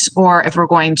light, or if we're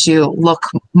going to look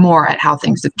more at how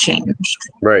things have changed.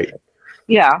 Right.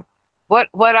 Yeah.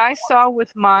 What I saw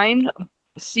with mine,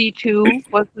 C2,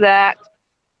 was that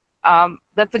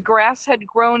that the grass had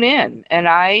grown in, and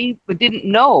I didn't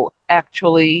know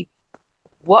actually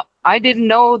I didn't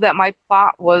know that my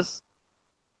plot was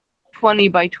 20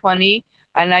 by 20,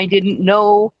 and I didn't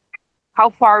know how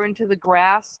far into the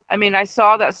grass. I mean, I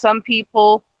saw that some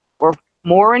people were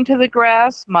more into the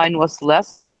grass, mine was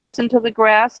less into the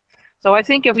grass, So I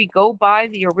think if we go by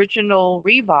the original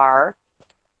rebar,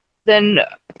 then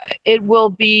it will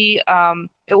be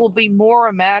more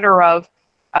a matter of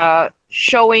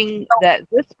showing that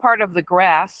this part of the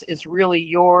grass is really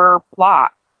your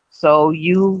plot. So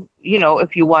you know,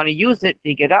 if you want to use it,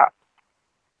 dig it up.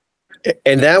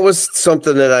 And that was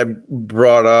something that I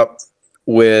brought up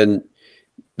when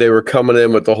they were coming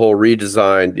in with the whole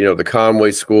redesign, you know, the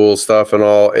Conway School stuff and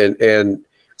all, and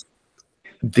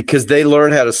because they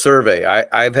learned how to survey.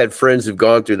 I've had friends who've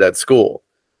gone through that school,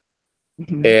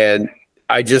 and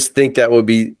I just think that would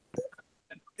be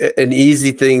an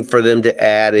easy thing for them to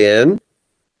add in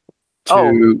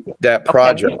to that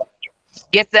project. Okay.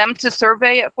 Get them to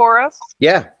survey it for us?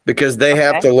 Yeah, because they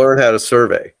have to learn how to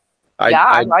survey.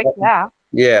 I like that.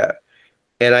 Yeah.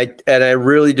 And I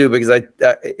really do, because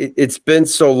it's been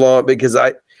so long, because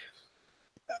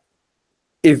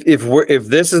if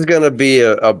this is going to be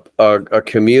a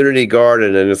community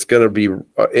garden, and it's going to be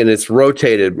and it's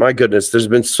rotated, my goodness, there's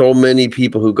been so many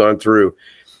people who've gone through.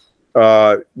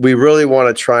 We really want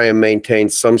to try and maintain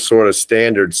some sort of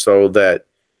standard so that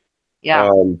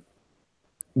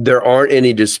there aren't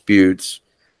any disputes.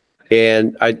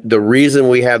 And the reason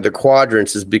we have the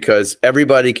quadrants is because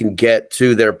everybody can get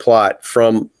to their plot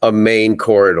from a main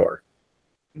corridor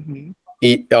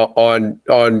on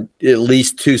at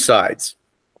least two sides.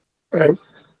 Right.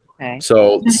 Okay.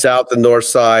 So south and north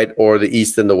side, or the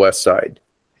east and the west side.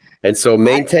 And so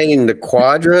maintaining the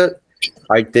quadrant,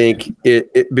 I think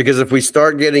because if we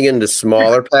start getting into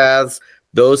smaller paths,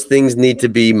 those things need to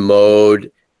be mowed,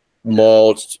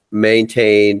 mulched,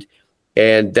 maintained.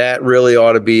 And that really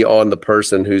ought to be on the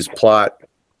person whose plot.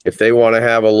 If they want to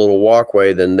have a little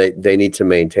walkway, then they need to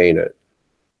maintain it.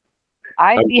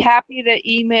 I'd be happy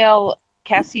to email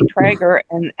Cassie Traeger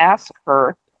and ask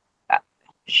her.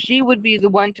 She would be the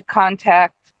one to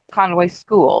contact Conway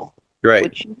School.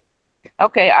 Right.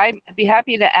 Okay, I'd be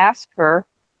happy to ask her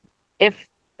if,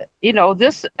 you know,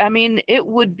 this, I mean, it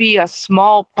would be a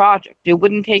small project. It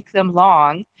wouldn't take them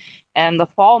long, and the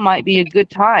fall might be a good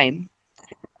time.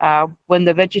 When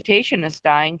the vegetation is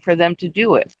dying, for them to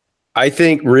do it. I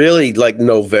think really like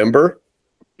November,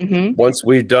 once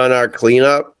we've done our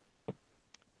cleanup,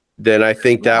 then I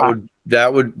think that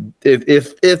would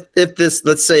if this,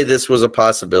 let's say this was a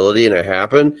possibility and it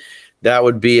happened, that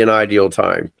would be an ideal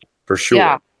time for sure.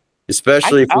 Yeah.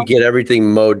 Especially if we get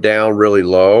everything mowed down really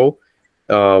low,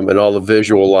 and all the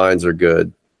visual lines are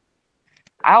good.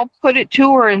 I'll put it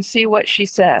to her and see what she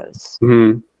says.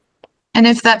 And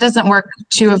if that doesn't work,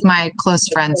 two of my close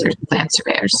friends are land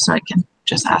surveyors, so I can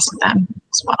just ask them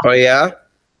as well. Oh, yeah?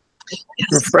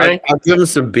 Yes. Frank? I'll give them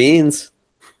some beans.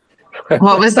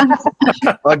 What was that?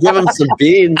 I'll give them some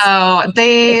beans. Oh,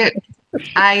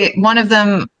 one of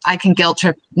them, I can guilt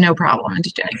trip, no problem,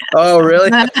 into doing it. Oh, really?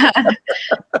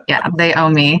 Yeah, they owe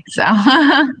me, so.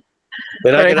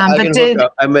 But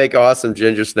I make awesome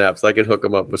ginger snaps. I can hook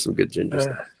them up with some good ginger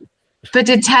snaps. But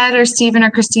did Ted or Stephen or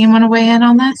Christine want to weigh in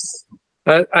on this?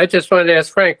 I just wanted to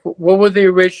ask Frank, what were the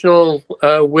original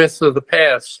width of the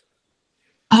paths?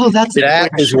 Oh, that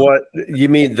is what you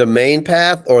mean, the main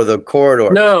path or the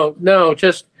corridor? No,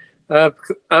 just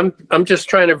I'm just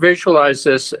trying to visualize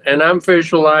this, and I'm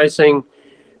visualizing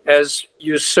as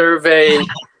you survey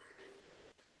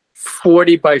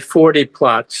 40 by 40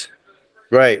 plots.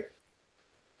 Right.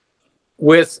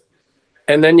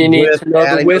 And then you need to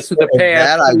know the width of the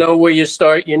path to know where you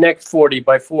start your next 40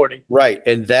 by 40. Right.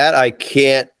 And that I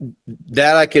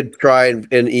could try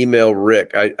and email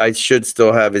Rick. I should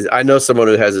still have I know someone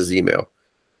who has his email.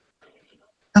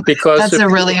 Okay. Because if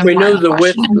we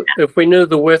knew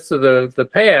the width of the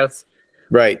path.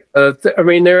 Right. I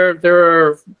mean, there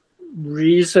are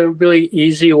reasonably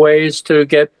easy ways to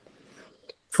get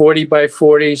 40 by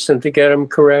 40s and to get them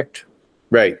correct.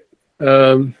 Right.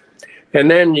 And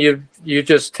then you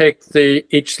just take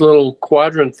each little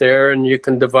quadrant there, and you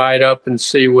can divide up and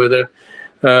see where the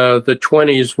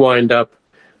 20s wind up.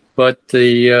 But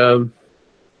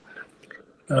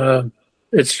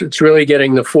it's really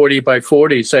getting the 40 by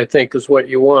 40s, I think, is what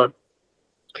you want.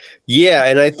 Yeah,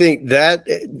 and I think that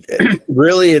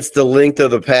really it's the length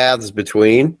of the paths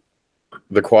between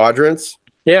the quadrants.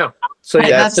 Yeah, so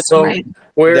you have to know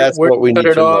where what we cut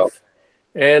need it to off. know.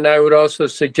 And I would also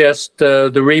suggest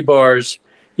the rebars.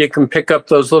 You can pick up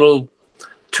those little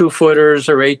 2-footers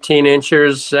or 18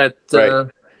 inches at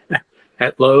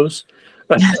Lowe's.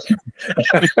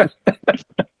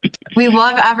 We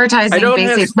love advertising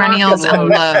basic perennials and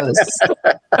Lowe's.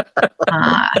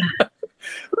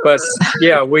 But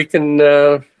yeah, we can.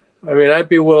 I mean, I'd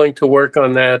be willing to work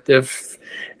on that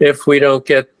if we don't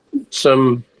get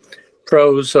some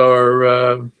pros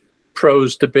or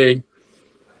pros to be.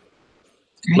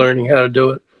 learning how to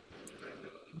do it.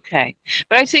 Okay.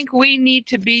 But I think we need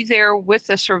to be there with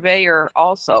the surveyor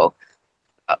also,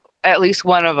 at least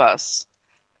one of us,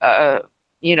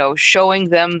 showing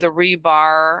them the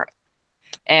rebar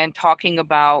and talking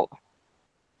about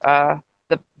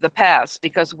the past,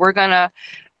 because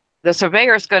the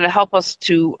surveyor is going to help us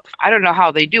to, I don't know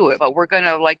how they do it, but we're going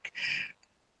to like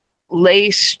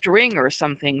lay string or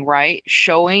something, right?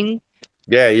 Showing.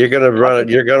 Yeah, you're going to run it.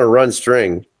 You're going to run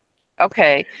string.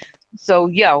 Okay. So,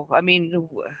 yeah, I mean,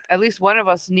 at least one of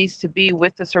us needs to be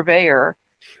with the surveyor.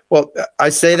 Well, I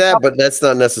say that, but that's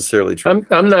not necessarily true.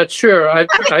 I'm not sure. I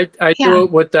do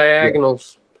it with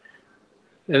diagonals.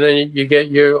 And then you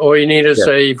get all you need is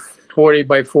a 40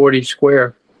 by 40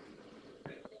 square.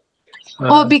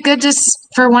 Well, it'd be good just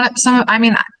for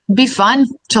be fun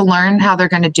to learn how they're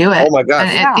going to do it. Oh my gosh.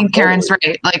 And I think Karen's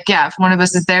right. Like, yeah, if one of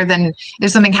us is there, then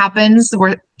if something happens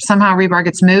where somehow rebar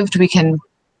gets moved, we can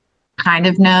kind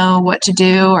of know what to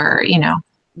do, or,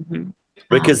 Mm-hmm.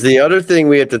 Because the other thing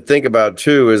we have to think about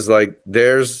too is like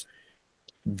there's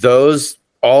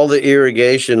all the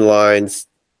irrigation lines,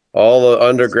 all the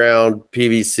underground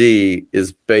PVC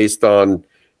is based on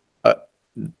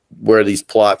where these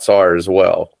plots are as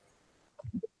well.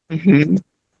 Mm-hmm.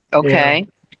 Okay.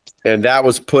 Yeah. And that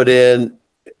was put in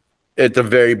at the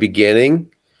very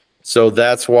beginning. So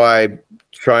that's why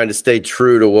trying to stay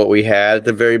true to what we had at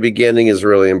the very beginning is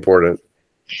really important.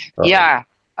 Yeah,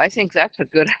 I think that's a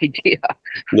good idea.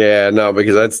 Yeah, no,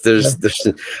 because there's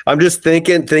I'm just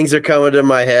thinking things are coming to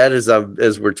my head as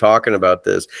we're talking about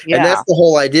this. Yeah. And that's the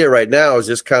whole idea right now, is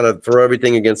just kind of throw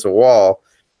everything against the wall,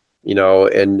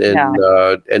 and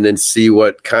then see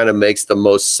what kind of makes the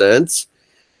most sense.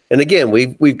 And again,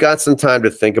 we've got some time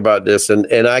to think about this, and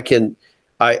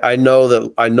I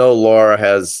know Laura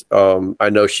has I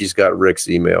know she's got Rick's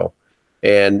email,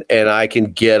 and I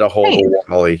can get a hold of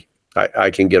Wally.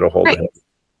 I can get a hold of him.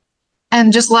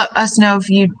 And just let us know if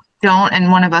you don't,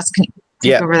 and one of us can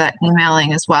take over that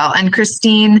emailing as well. And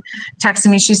Christine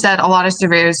texted me. She said a lot of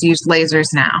surveyors use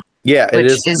lasers now. Yeah, it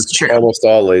is true. Almost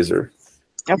all laser.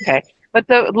 Okay, but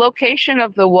the location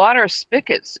of the water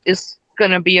spigots is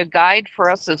going to be a guide for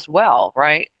us as well,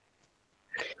 right?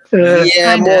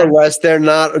 Yeah, more or less. They're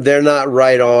not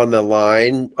right on the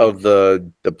line of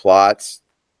the plots.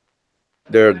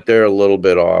 They're a little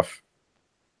bit off,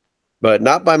 but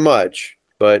not by much.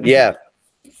 But yeah.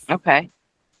 Okay.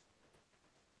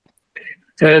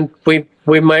 And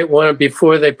we might want to,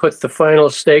 before they put the final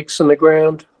stakes in the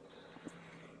ground,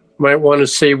 might want to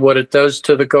see what it does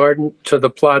to the garden, to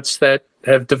the plots that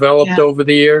have developed over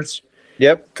the years.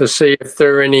 Yep. To see if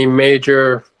there are any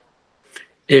major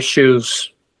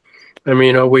issues. I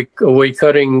mean, are we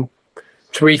cutting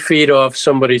 3 feet off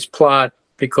somebody's plot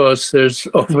because there's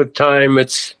over time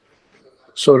it's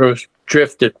sort of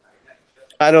drifted?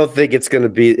 I don't think it's going to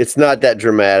be. It's not that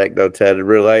dramatic though, Ted.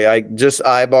 Really, I just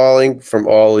eyeballing from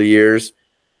all the years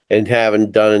and having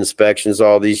done inspections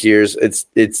all these years.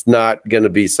 It's not going to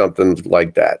be something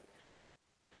like that.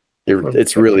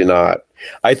 It's really not.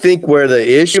 I think where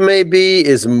the issue may be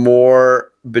is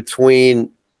more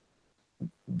between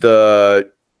the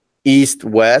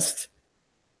east-west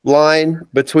line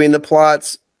between the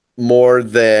plots, more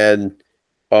than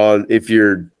on if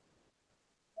you're.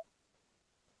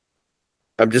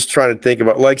 I'm just trying to think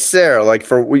about, like Sarah, like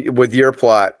with your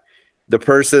plot, the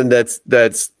person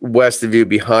that's west of you,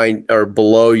 behind or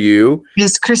below you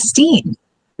is Christine.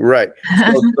 Right.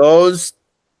 So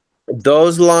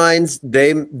those lines,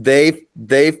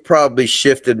 they've probably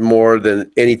shifted more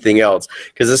than anything else,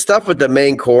 because the stuff with the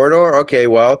main corridor. Okay,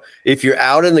 well, if you're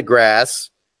out in the grass,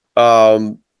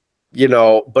 but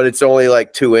it's only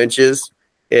like 2 inches,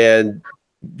 and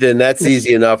then that's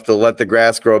easy enough to let the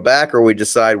grass grow back, or we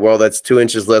decide, well, that's 2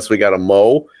 inches less, we got to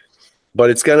mow.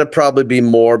 But it's going to probably be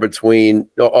more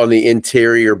on the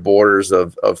interior borders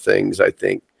of things, I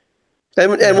think.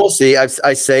 And we'll see. I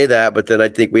say that, but then I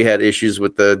think we had issues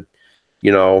with the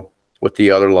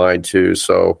other line too.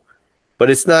 So, but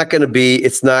it's not going to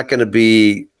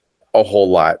be a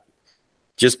whole lot,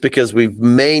 just because we've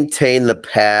maintained the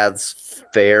paths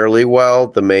fairly well,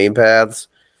 the main paths.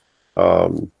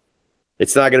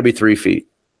 It's not going to be 3 feet.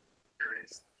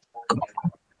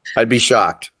 I'd be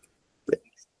shocked.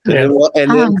 Yeah.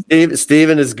 And then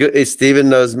Stephen is good. Stephen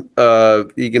knows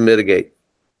he can mediate.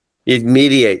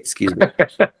 Excuse me.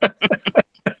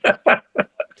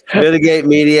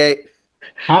 Mediate.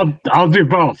 I'll do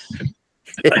both.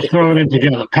 I'll throw it in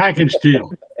together. Package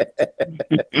deal.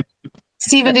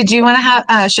 Stephen, did you want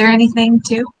to share anything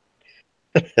too?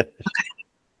 Okay,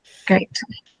 great.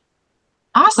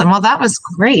 Awesome. Well, that was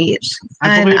great. It's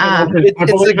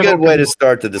a good way to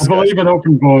start the discussion. I believe in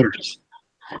open voters.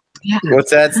 Yeah.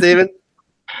 What's that, Stephen?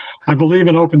 I believe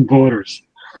in open borders.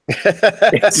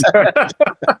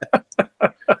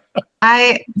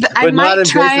 I But might not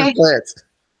try invasive plants.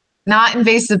 not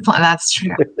invasive plant. That's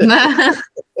true.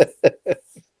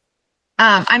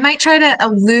 I might try to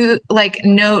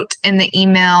note in the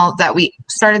email that we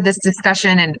started this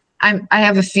discussion, and I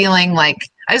have a feeling like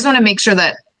I just want to make sure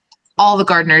that all the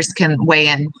gardeners can weigh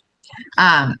in,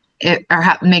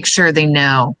 make sure they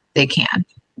know they can.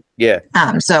 Yeah.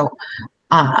 So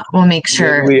we'll make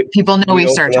sure people know we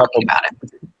started talking about it.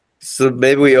 So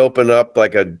maybe we open up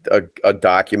like a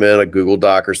document, a Google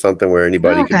Doc or something where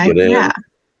anybody can put in. Yeah.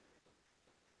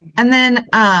 And then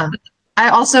I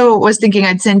also was thinking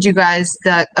I'd send you guys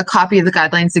a copy of the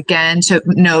guidelines again to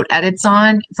note edits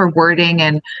on for wording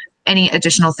and any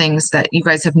additional things that you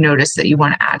guys have noticed that you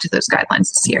want to add to those guidelines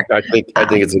this year. I think it's a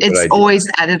good idea. It's always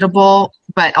editable,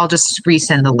 but I'll just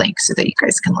resend the link so that you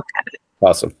guys can look at it.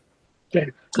 Awesome. Okay,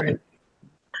 great.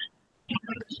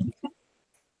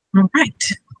 All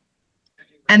right.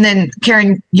 And then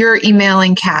Karen, you're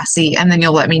emailing Cassie, and then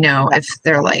you'll let me know if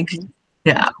they're like,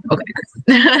 yeah, okay.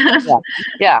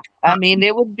 Yeah. I mean,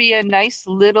 it would be a nice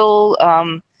little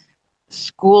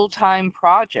school time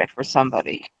project for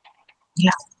somebody.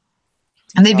 Yeah.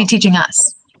 And they'd be teaching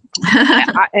us.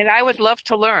 And I would love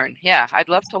to learn. Yeah, I'd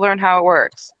love to learn how it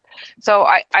works. So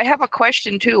I have a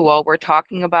question too while we're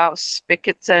talking about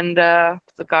spigots and the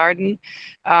garden.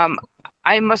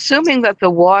 I'm assuming that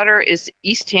the water is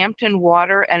Easthampton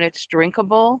water and it's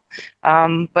drinkable,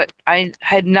 but I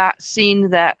had not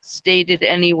seen that stated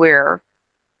anywhere.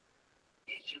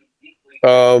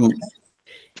 It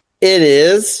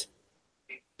is.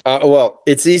 Well,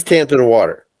 it's Easthampton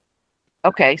water.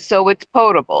 Okay, so it's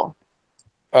potable.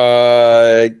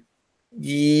 Yeah.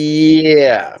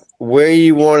 Where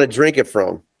you want to drink it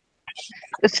from?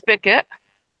 The spigot.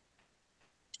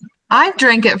 I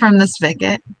drink it from the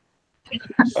spigot.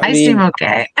 I seem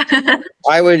okay.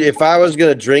 I would, if I was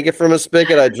going to drink it from a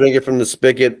spigot, I'd drink it from the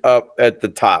spigot up at the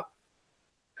top.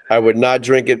 I would not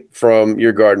drink it from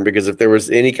your garden, because if there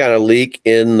was any kind of leak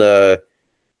in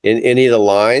any of the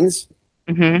lines,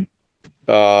 I've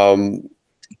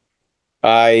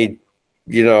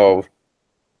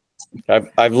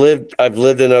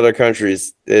lived in other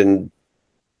countries, and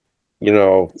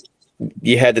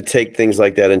you had to take things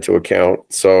like that into account.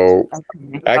 So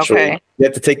actually, you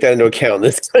have to take that into account in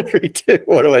this country too.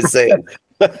 What am I saying?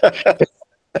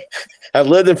 I've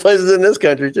lived in places in this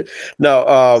country too. No,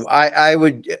 I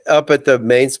would up at the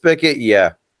main spigot.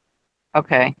 Yeah.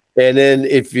 Okay. And then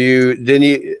if you did,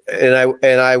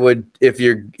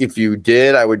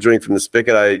 I would drink from the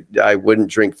spigot. I wouldn't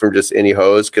drink from just any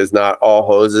hose, because not all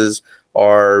hoses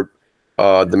are.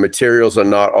 The materials are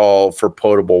not all for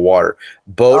potable water.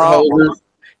 Boat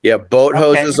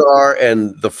hoses are,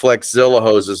 and the Flexzilla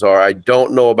hoses are. I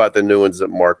don't know about the new ones that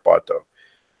Mark bought though.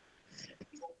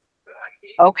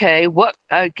 Okay, what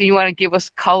do you want to give us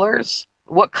colors?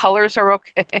 What colors are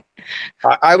okay?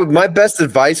 My best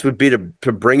advice would be to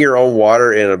bring your own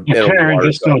water in a water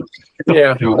just don't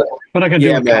do it. What I can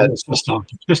do,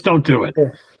 just don't do it.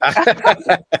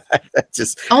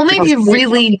 Just only if you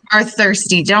really are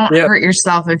thirsty. Don't hurt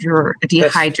yourself if you're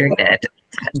dehydrated.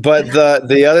 But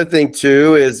the other thing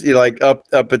too is, like up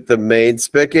at the main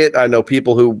spigot, I know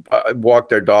people who walk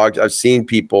their dogs. I've seen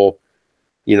people,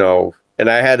 and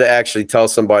I had to actually tell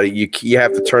somebody you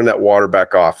have to turn that water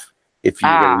back off if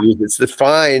you're going to use it. It's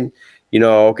fine,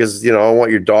 because I don't want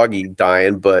your doggy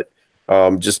dying, but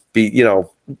just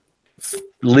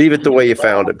leave it the way you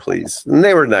found it, please. And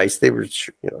they were nice. They were,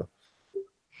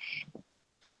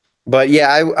 But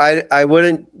yeah, I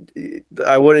wouldn't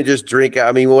just drink.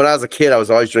 I mean, when I was a kid, I was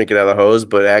always drinking out of the hose,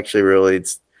 but actually, really,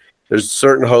 there's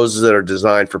certain hoses that are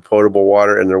designed for potable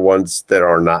water, and there are ones that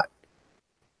are not.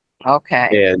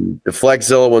 Okay. And the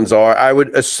Flexzilla ones are. I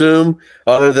would assume,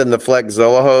 other than the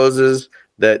Flexzilla hoses,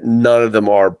 that none of them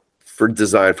are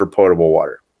designed for potable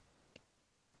water.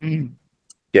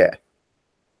 Yeah.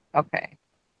 Okay.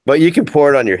 But you can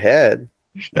pour it on your head.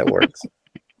 That works.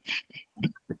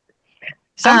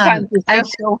 Sometimes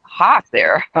it's so hot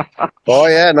there. Oh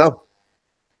yeah, no.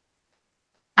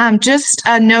 Just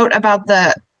a note about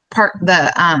the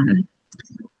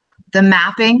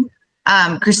mapping.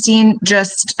 Christine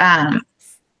just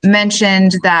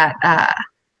mentioned that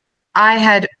I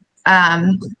had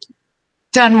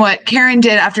done what Karen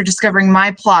did after discovering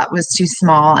my plot was too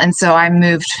small, and so I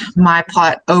moved my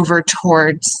plot over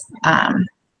towards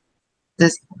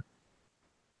this.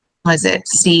 Was it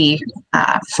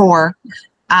C4?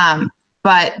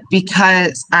 But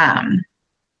because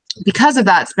of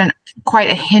that, it's been quite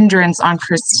a hindrance on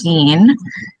Christine,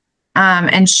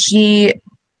 and she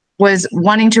was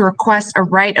wanting to request a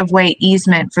right-of-way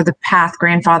easement for the path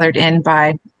grandfathered in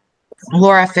by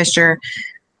Laura Fisher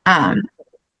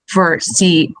for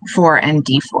C4 and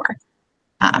D4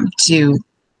 to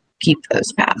keep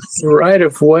those paths.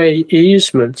 Right-of-way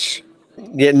easements.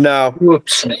 Yeah, no.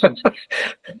 Whoops.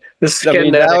 This is I mean,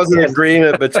 getting that was an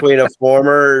agreement between a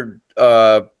former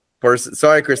person.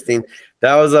 Sorry, Christine.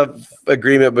 That was a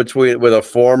agreement with a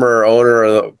former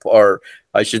owner, or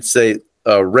I should say,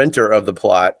 a renter of the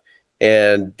plot,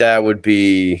 and that would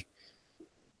be,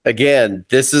 again,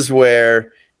 this is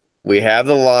where we have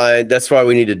the line. That's why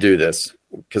we need to do this,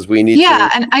 because we need.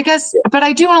 And I guess, but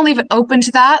I do want to leave it open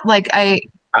to that. Like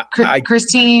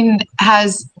Christine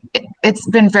has. It's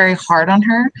been very hard on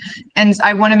her, and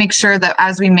I want to make sure that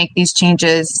as we make these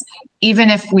changes, even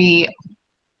if we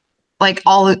make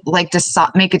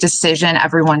a decision,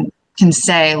 everyone can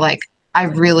say like, I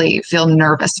really feel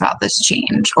nervous about this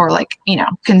change, or like,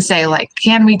 can say like,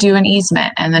 can we do an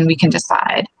easement, and then we can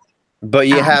decide. But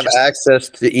you have access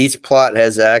to, each plot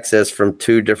has access from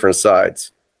two different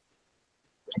sides.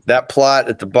 That plot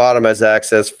at the bottom has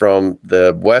access from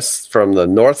the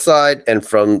north side and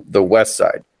from the west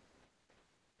side.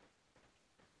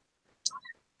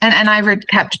 And I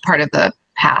kept part of the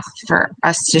path for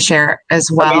us to share as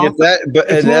well. I mean, but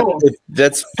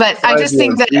I just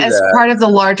think that as part of the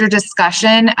larger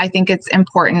discussion, I think it's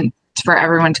important for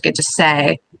everyone to get to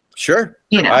say. Sure.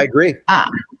 I agree.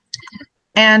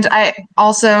 And I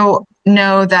also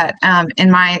know that in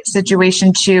my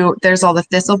situation too, there's all the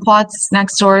thistle plots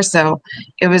next door. So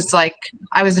it was like,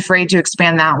 I was afraid to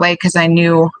expand that way because I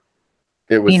knew,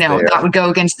 that would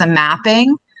go against the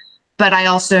mapping. But I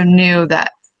also knew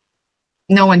that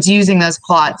no one's using those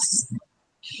plots.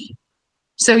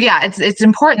 So yeah, it's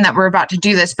important that we're about to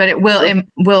do this, but it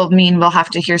will mean we'll have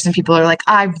to hear some people who are like,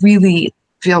 I really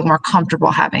feel more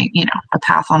comfortable having, a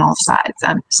path on all sides.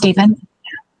 Stephen?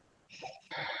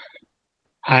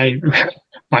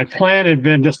 My plan had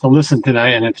been just to listen tonight,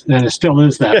 and it still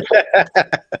is that.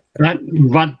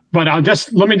 But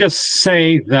let me just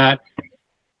say that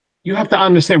you have to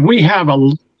understand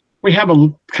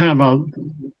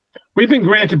we've been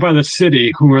granted by the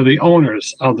city, who are the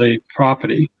owners of the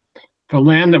property, the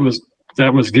land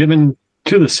that was given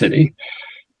to the city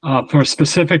for a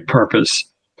specific purpose,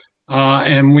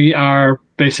 and we are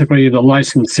basically the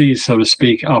licensees, so to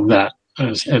speak, of that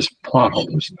as plot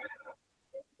holders.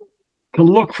 To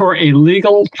look for a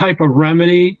legal type of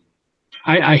remedy,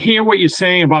 I hear what you're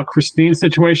saying about Christine's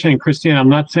situation, and Christine, I'm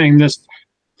not saying this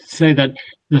to say that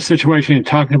the situation you're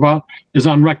talking about is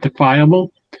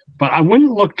unrectifiable. But I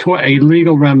wouldn't look to a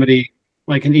legal remedy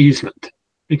like an easement,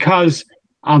 because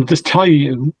I'll just tell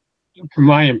you, from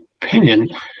my opinion,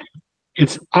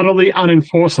 it's utterly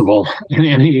unenforceable in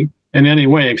any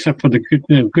way, except for the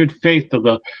good faith of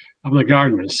the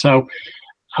gardeners. So,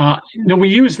 we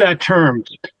use that term,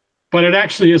 but it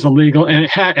actually is illegal, and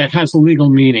it has a legal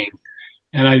meaning.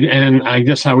 And I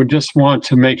guess I would just want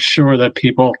to make sure that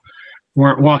people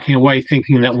weren't walking away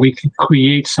thinking that we could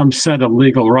create some set of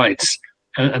legal rights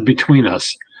between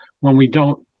us when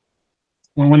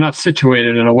we're not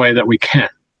situated in a way that we can.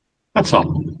 That's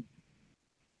all.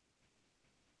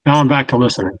 Now I'm back to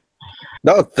listening.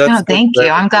 No, thank you.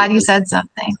 I'm glad you said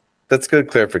something. That's good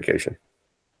clarification.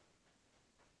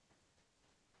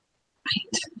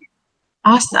 Right.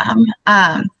 Awesome.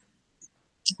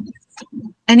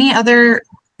 Any other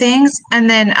things? And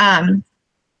then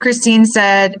Christine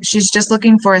said she's just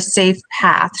looking for a safe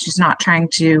path. She's not trying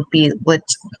to be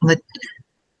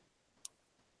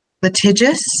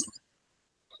litigious.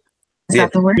 Is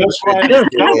that the word? That's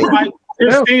right.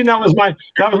 Christine, that was my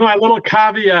little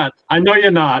caveat. I know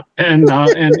you're not, and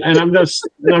I'm just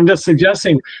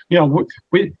suggesting,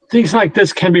 things like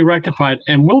this can be rectified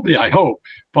and will be, I hope.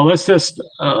 But let's just,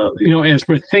 as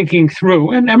we're thinking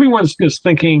through, and everyone's just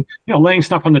thinking, laying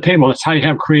stuff on the table. That's how you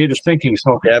have creative thinking.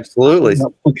 So absolutely.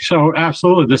 So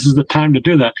absolutely, this is the time to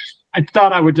do that. I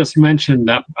thought I would just mention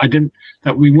that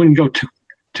that we wouldn't go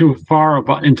too far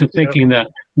into thinking that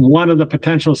one of the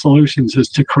potential solutions is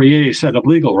to create a set of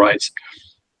legal rights.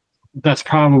 That's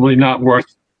probably not worth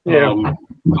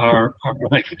our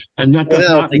and that does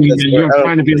not mean that you're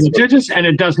trying to be litigious, and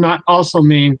it does not also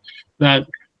mean that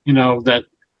that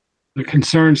the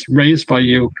concerns raised by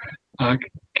you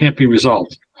can't be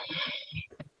resolved.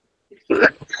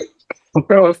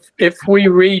 Well, if we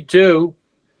redo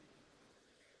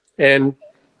and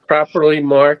properly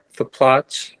mark the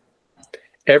plots,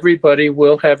 everybody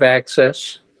will have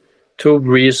access to a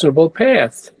reasonable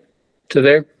path to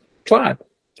their plot.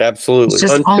 Absolutely. It's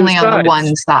just only on the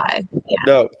one side. Yeah.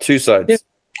 No, two sides. Yeah.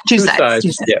 Two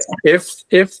sides. Yeah.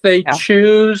 If they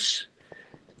choose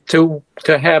to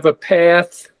have a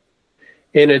path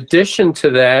in addition to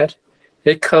that,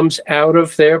 it comes out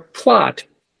of their plot.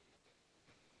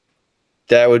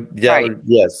 That would,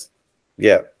 yes.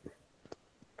 Yeah.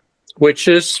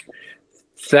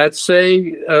 That's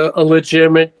a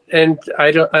legitimate, and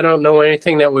I don't know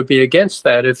anything that would be against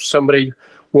that. If somebody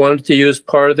wanted to use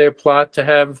part of their plot to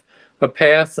have a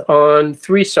path on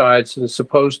 3 sides as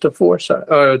opposed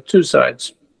to 2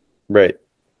 sides. Right.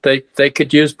 They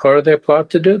could use part of their plot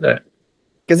to do that.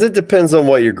 Because it depends on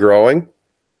what you're growing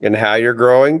and how you're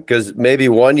growing. Because maybe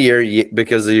one year,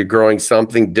 because you're growing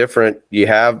something different,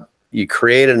 you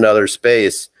create another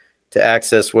space to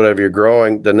access whatever you're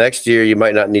growing. The next year, you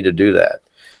might not need to do that,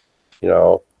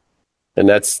 and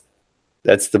that's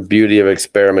the beauty of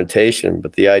experimentation.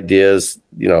 But the idea is,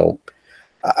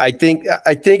 I think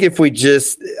if we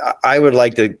I would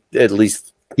like to at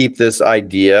least keep this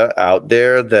idea out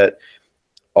there that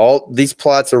all these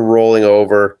plots are rolling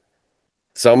over.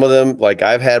 Some of them, like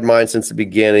I've had mine since the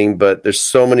beginning, but there's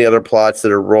so many other plots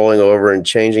that are rolling over and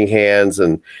changing hands.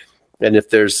 And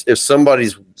if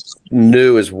somebody's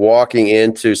new is walking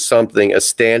into something, a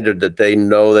standard that they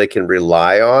know they can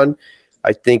rely on,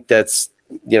 I think that's,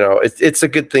 it's a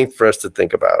good thing for us to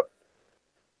think about.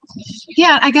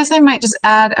 Yeah, I guess I might just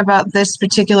add about this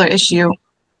particular issue.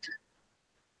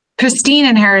 Christine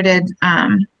inherited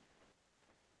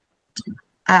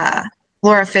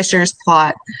Laura Fisher's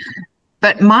plot,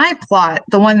 but my plot,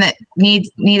 the one that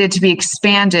needed to be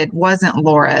expanded, wasn't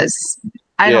Laura's.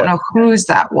 I don't know whose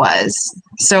that was.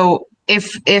 So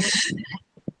if it's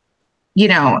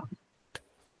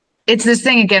this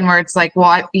thing again where it's like,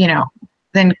 well,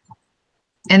 then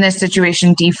in this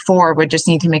situation, D4 would just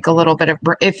need to make a little bit of,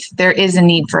 if there is a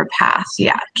need for a path,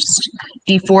 just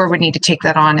D4 would need to take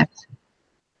that on if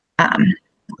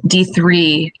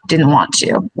D3 didn't want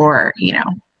to, or,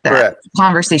 the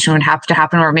conversation would have to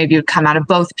happen, or maybe it would come out of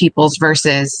both people's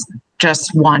versus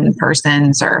just one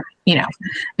person's, or,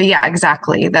 but yeah,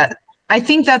 exactly. That, I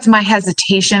think that's my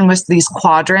hesitation with these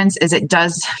quadrants, is it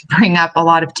does bring up a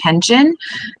lot of tension,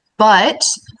 but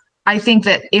I think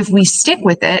that if we stick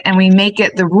with it and we make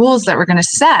it the rules that we're going to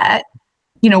set,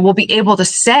 we'll be able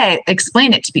to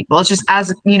explain it to people. It's just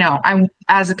I'm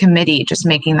as a committee just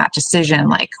making that decision,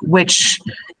 like which,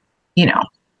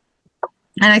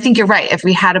 and I think you're right. If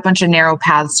we had a bunch of narrow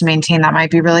paths to maintain, that might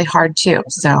be really hard too.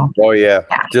 So. Oh yeah.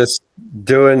 Just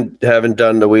having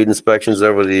done the weed inspections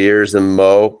over the years and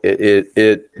mow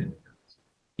because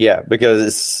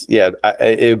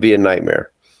it would be a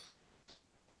nightmare.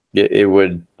 It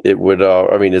would.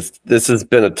 I mean, this has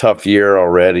been a tough year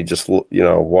already, just,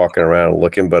 walking around and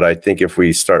looking. But I think if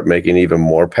we start making even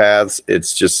more paths,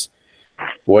 it's just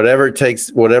whatever it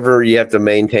takes, whatever you have to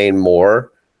maintain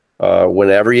more,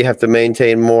 whenever you have to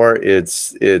maintain more,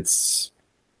 it's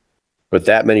with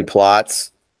that many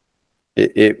plots,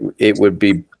 it would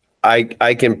be,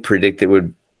 I can predict it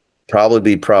would probably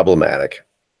be problematic.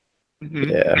 Mm-hmm.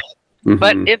 Yeah. Mm-hmm.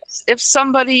 But if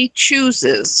somebody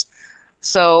chooses,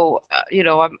 so,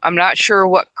 I'm not sure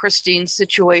what Christine's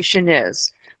situation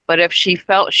is, but if she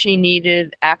felt she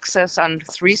needed access on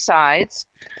 3 sides,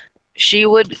 she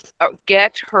would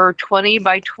get her 20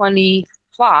 by 20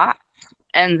 plot,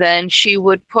 and then she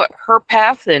would put her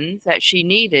path in that she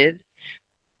needed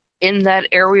in that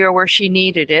area where she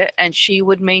needed it, and she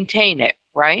would maintain it,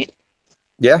 right?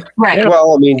 Yeah. Right.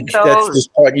 Well, I mean, that's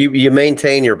just part, you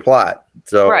maintain your plot.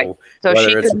 So right. So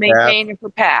she could maintain her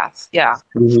path. Yeah.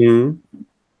 Mm-hmm.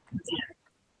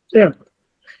 Yeah.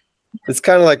 It's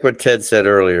kind of like what Ted said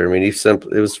earlier. I mean, it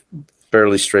was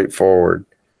fairly straightforward,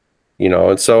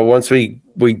 and so once we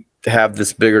have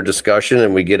this bigger discussion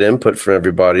and we get input from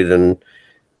everybody, then,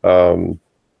 we'll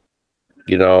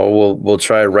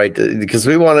try to write because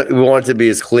we want it to be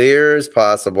as clear as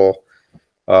possible.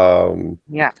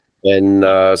 Yeah. And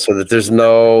so that there's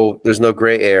no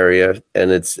gray area,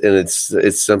 and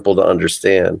it's simple to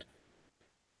understand.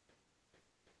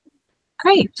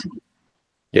 Great.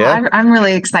 Yeah, well, I'm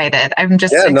really excited. I'm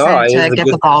just excited to get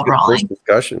the ball rolling.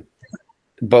 Discussion,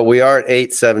 but we are at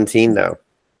 8:17 now.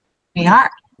 We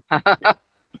are.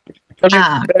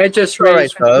 I just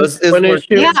raised one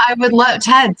issue. Yeah, I would love,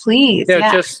 Ted, please.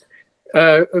 Yeah, just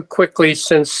quickly,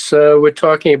 since we're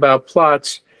talking about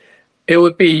plots, it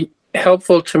would be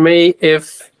helpful to me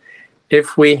if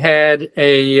we had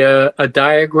a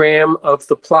diagram of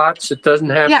the plots. It doesn't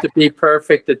have to be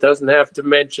perfect. It doesn't have to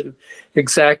mention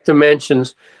exact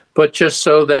dimensions, but just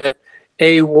so that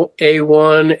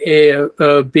A1,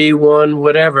 B1,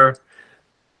 whatever,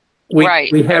 we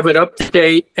have it up to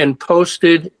date and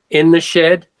posted in the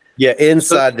shed. Yeah,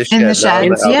 inside the shed. In the shed,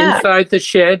 inside the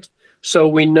shed, so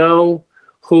we know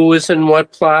who is in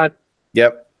what plot.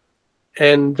 Yep.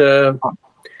 and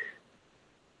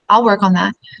I'll work on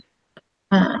that.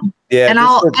 Yeah, And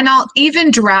I'll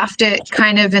even draft it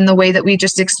kind of in the way that we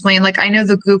just explained. Like, I know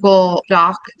the Google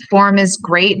Doc form is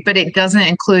great, but it doesn't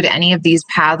include any of these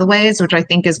pathways, which I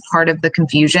think is part of the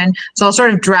confusion. So I'll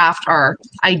sort of draft our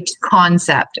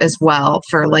concept as well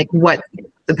for like what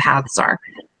the paths are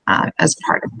as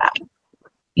part of that.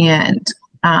 And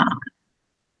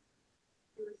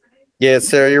yeah,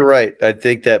 Sarah, you're right. I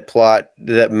think that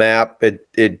that map, it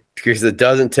because it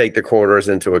doesn't take the corridors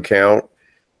into account.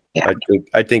 Yeah.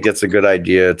 I think it's a good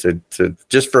idea to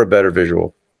just for a better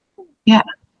visual. Yeah.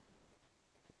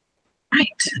 Right.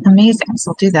 Amazing.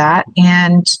 So I'll do that.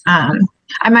 And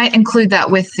I might include that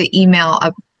with the email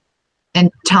and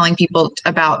telling people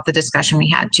about the discussion we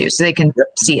had too, so they can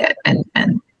see it and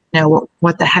know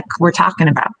what the heck we're talking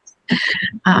about.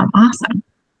 Awesome.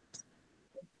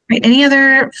 Right. Any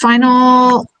other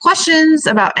final questions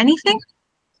about anything?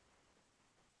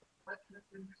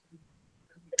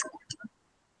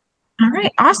 All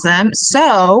right, awesome.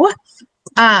 So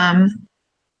the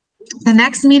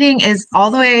next meeting is all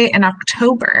the way in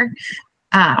October,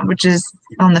 which is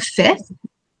on the 5th.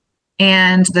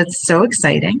 And that's so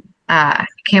exciting. I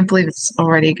can't believe it's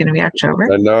already going to be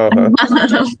October. I know,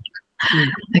 huh?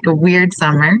 Like a weird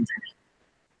summer.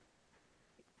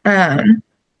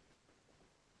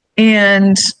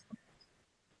 And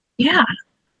yeah,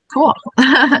 cool.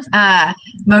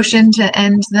 Motion to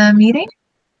end the meeting.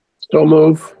 so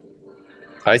move.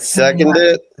 I second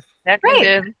it.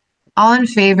 Seconded. All in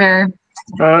favor?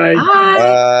 Aye.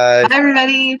 Bye. Bye,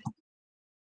 everybody.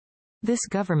 This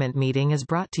government meeting is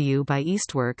brought to you by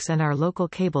Eastworks and our local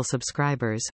cable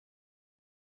subscribers.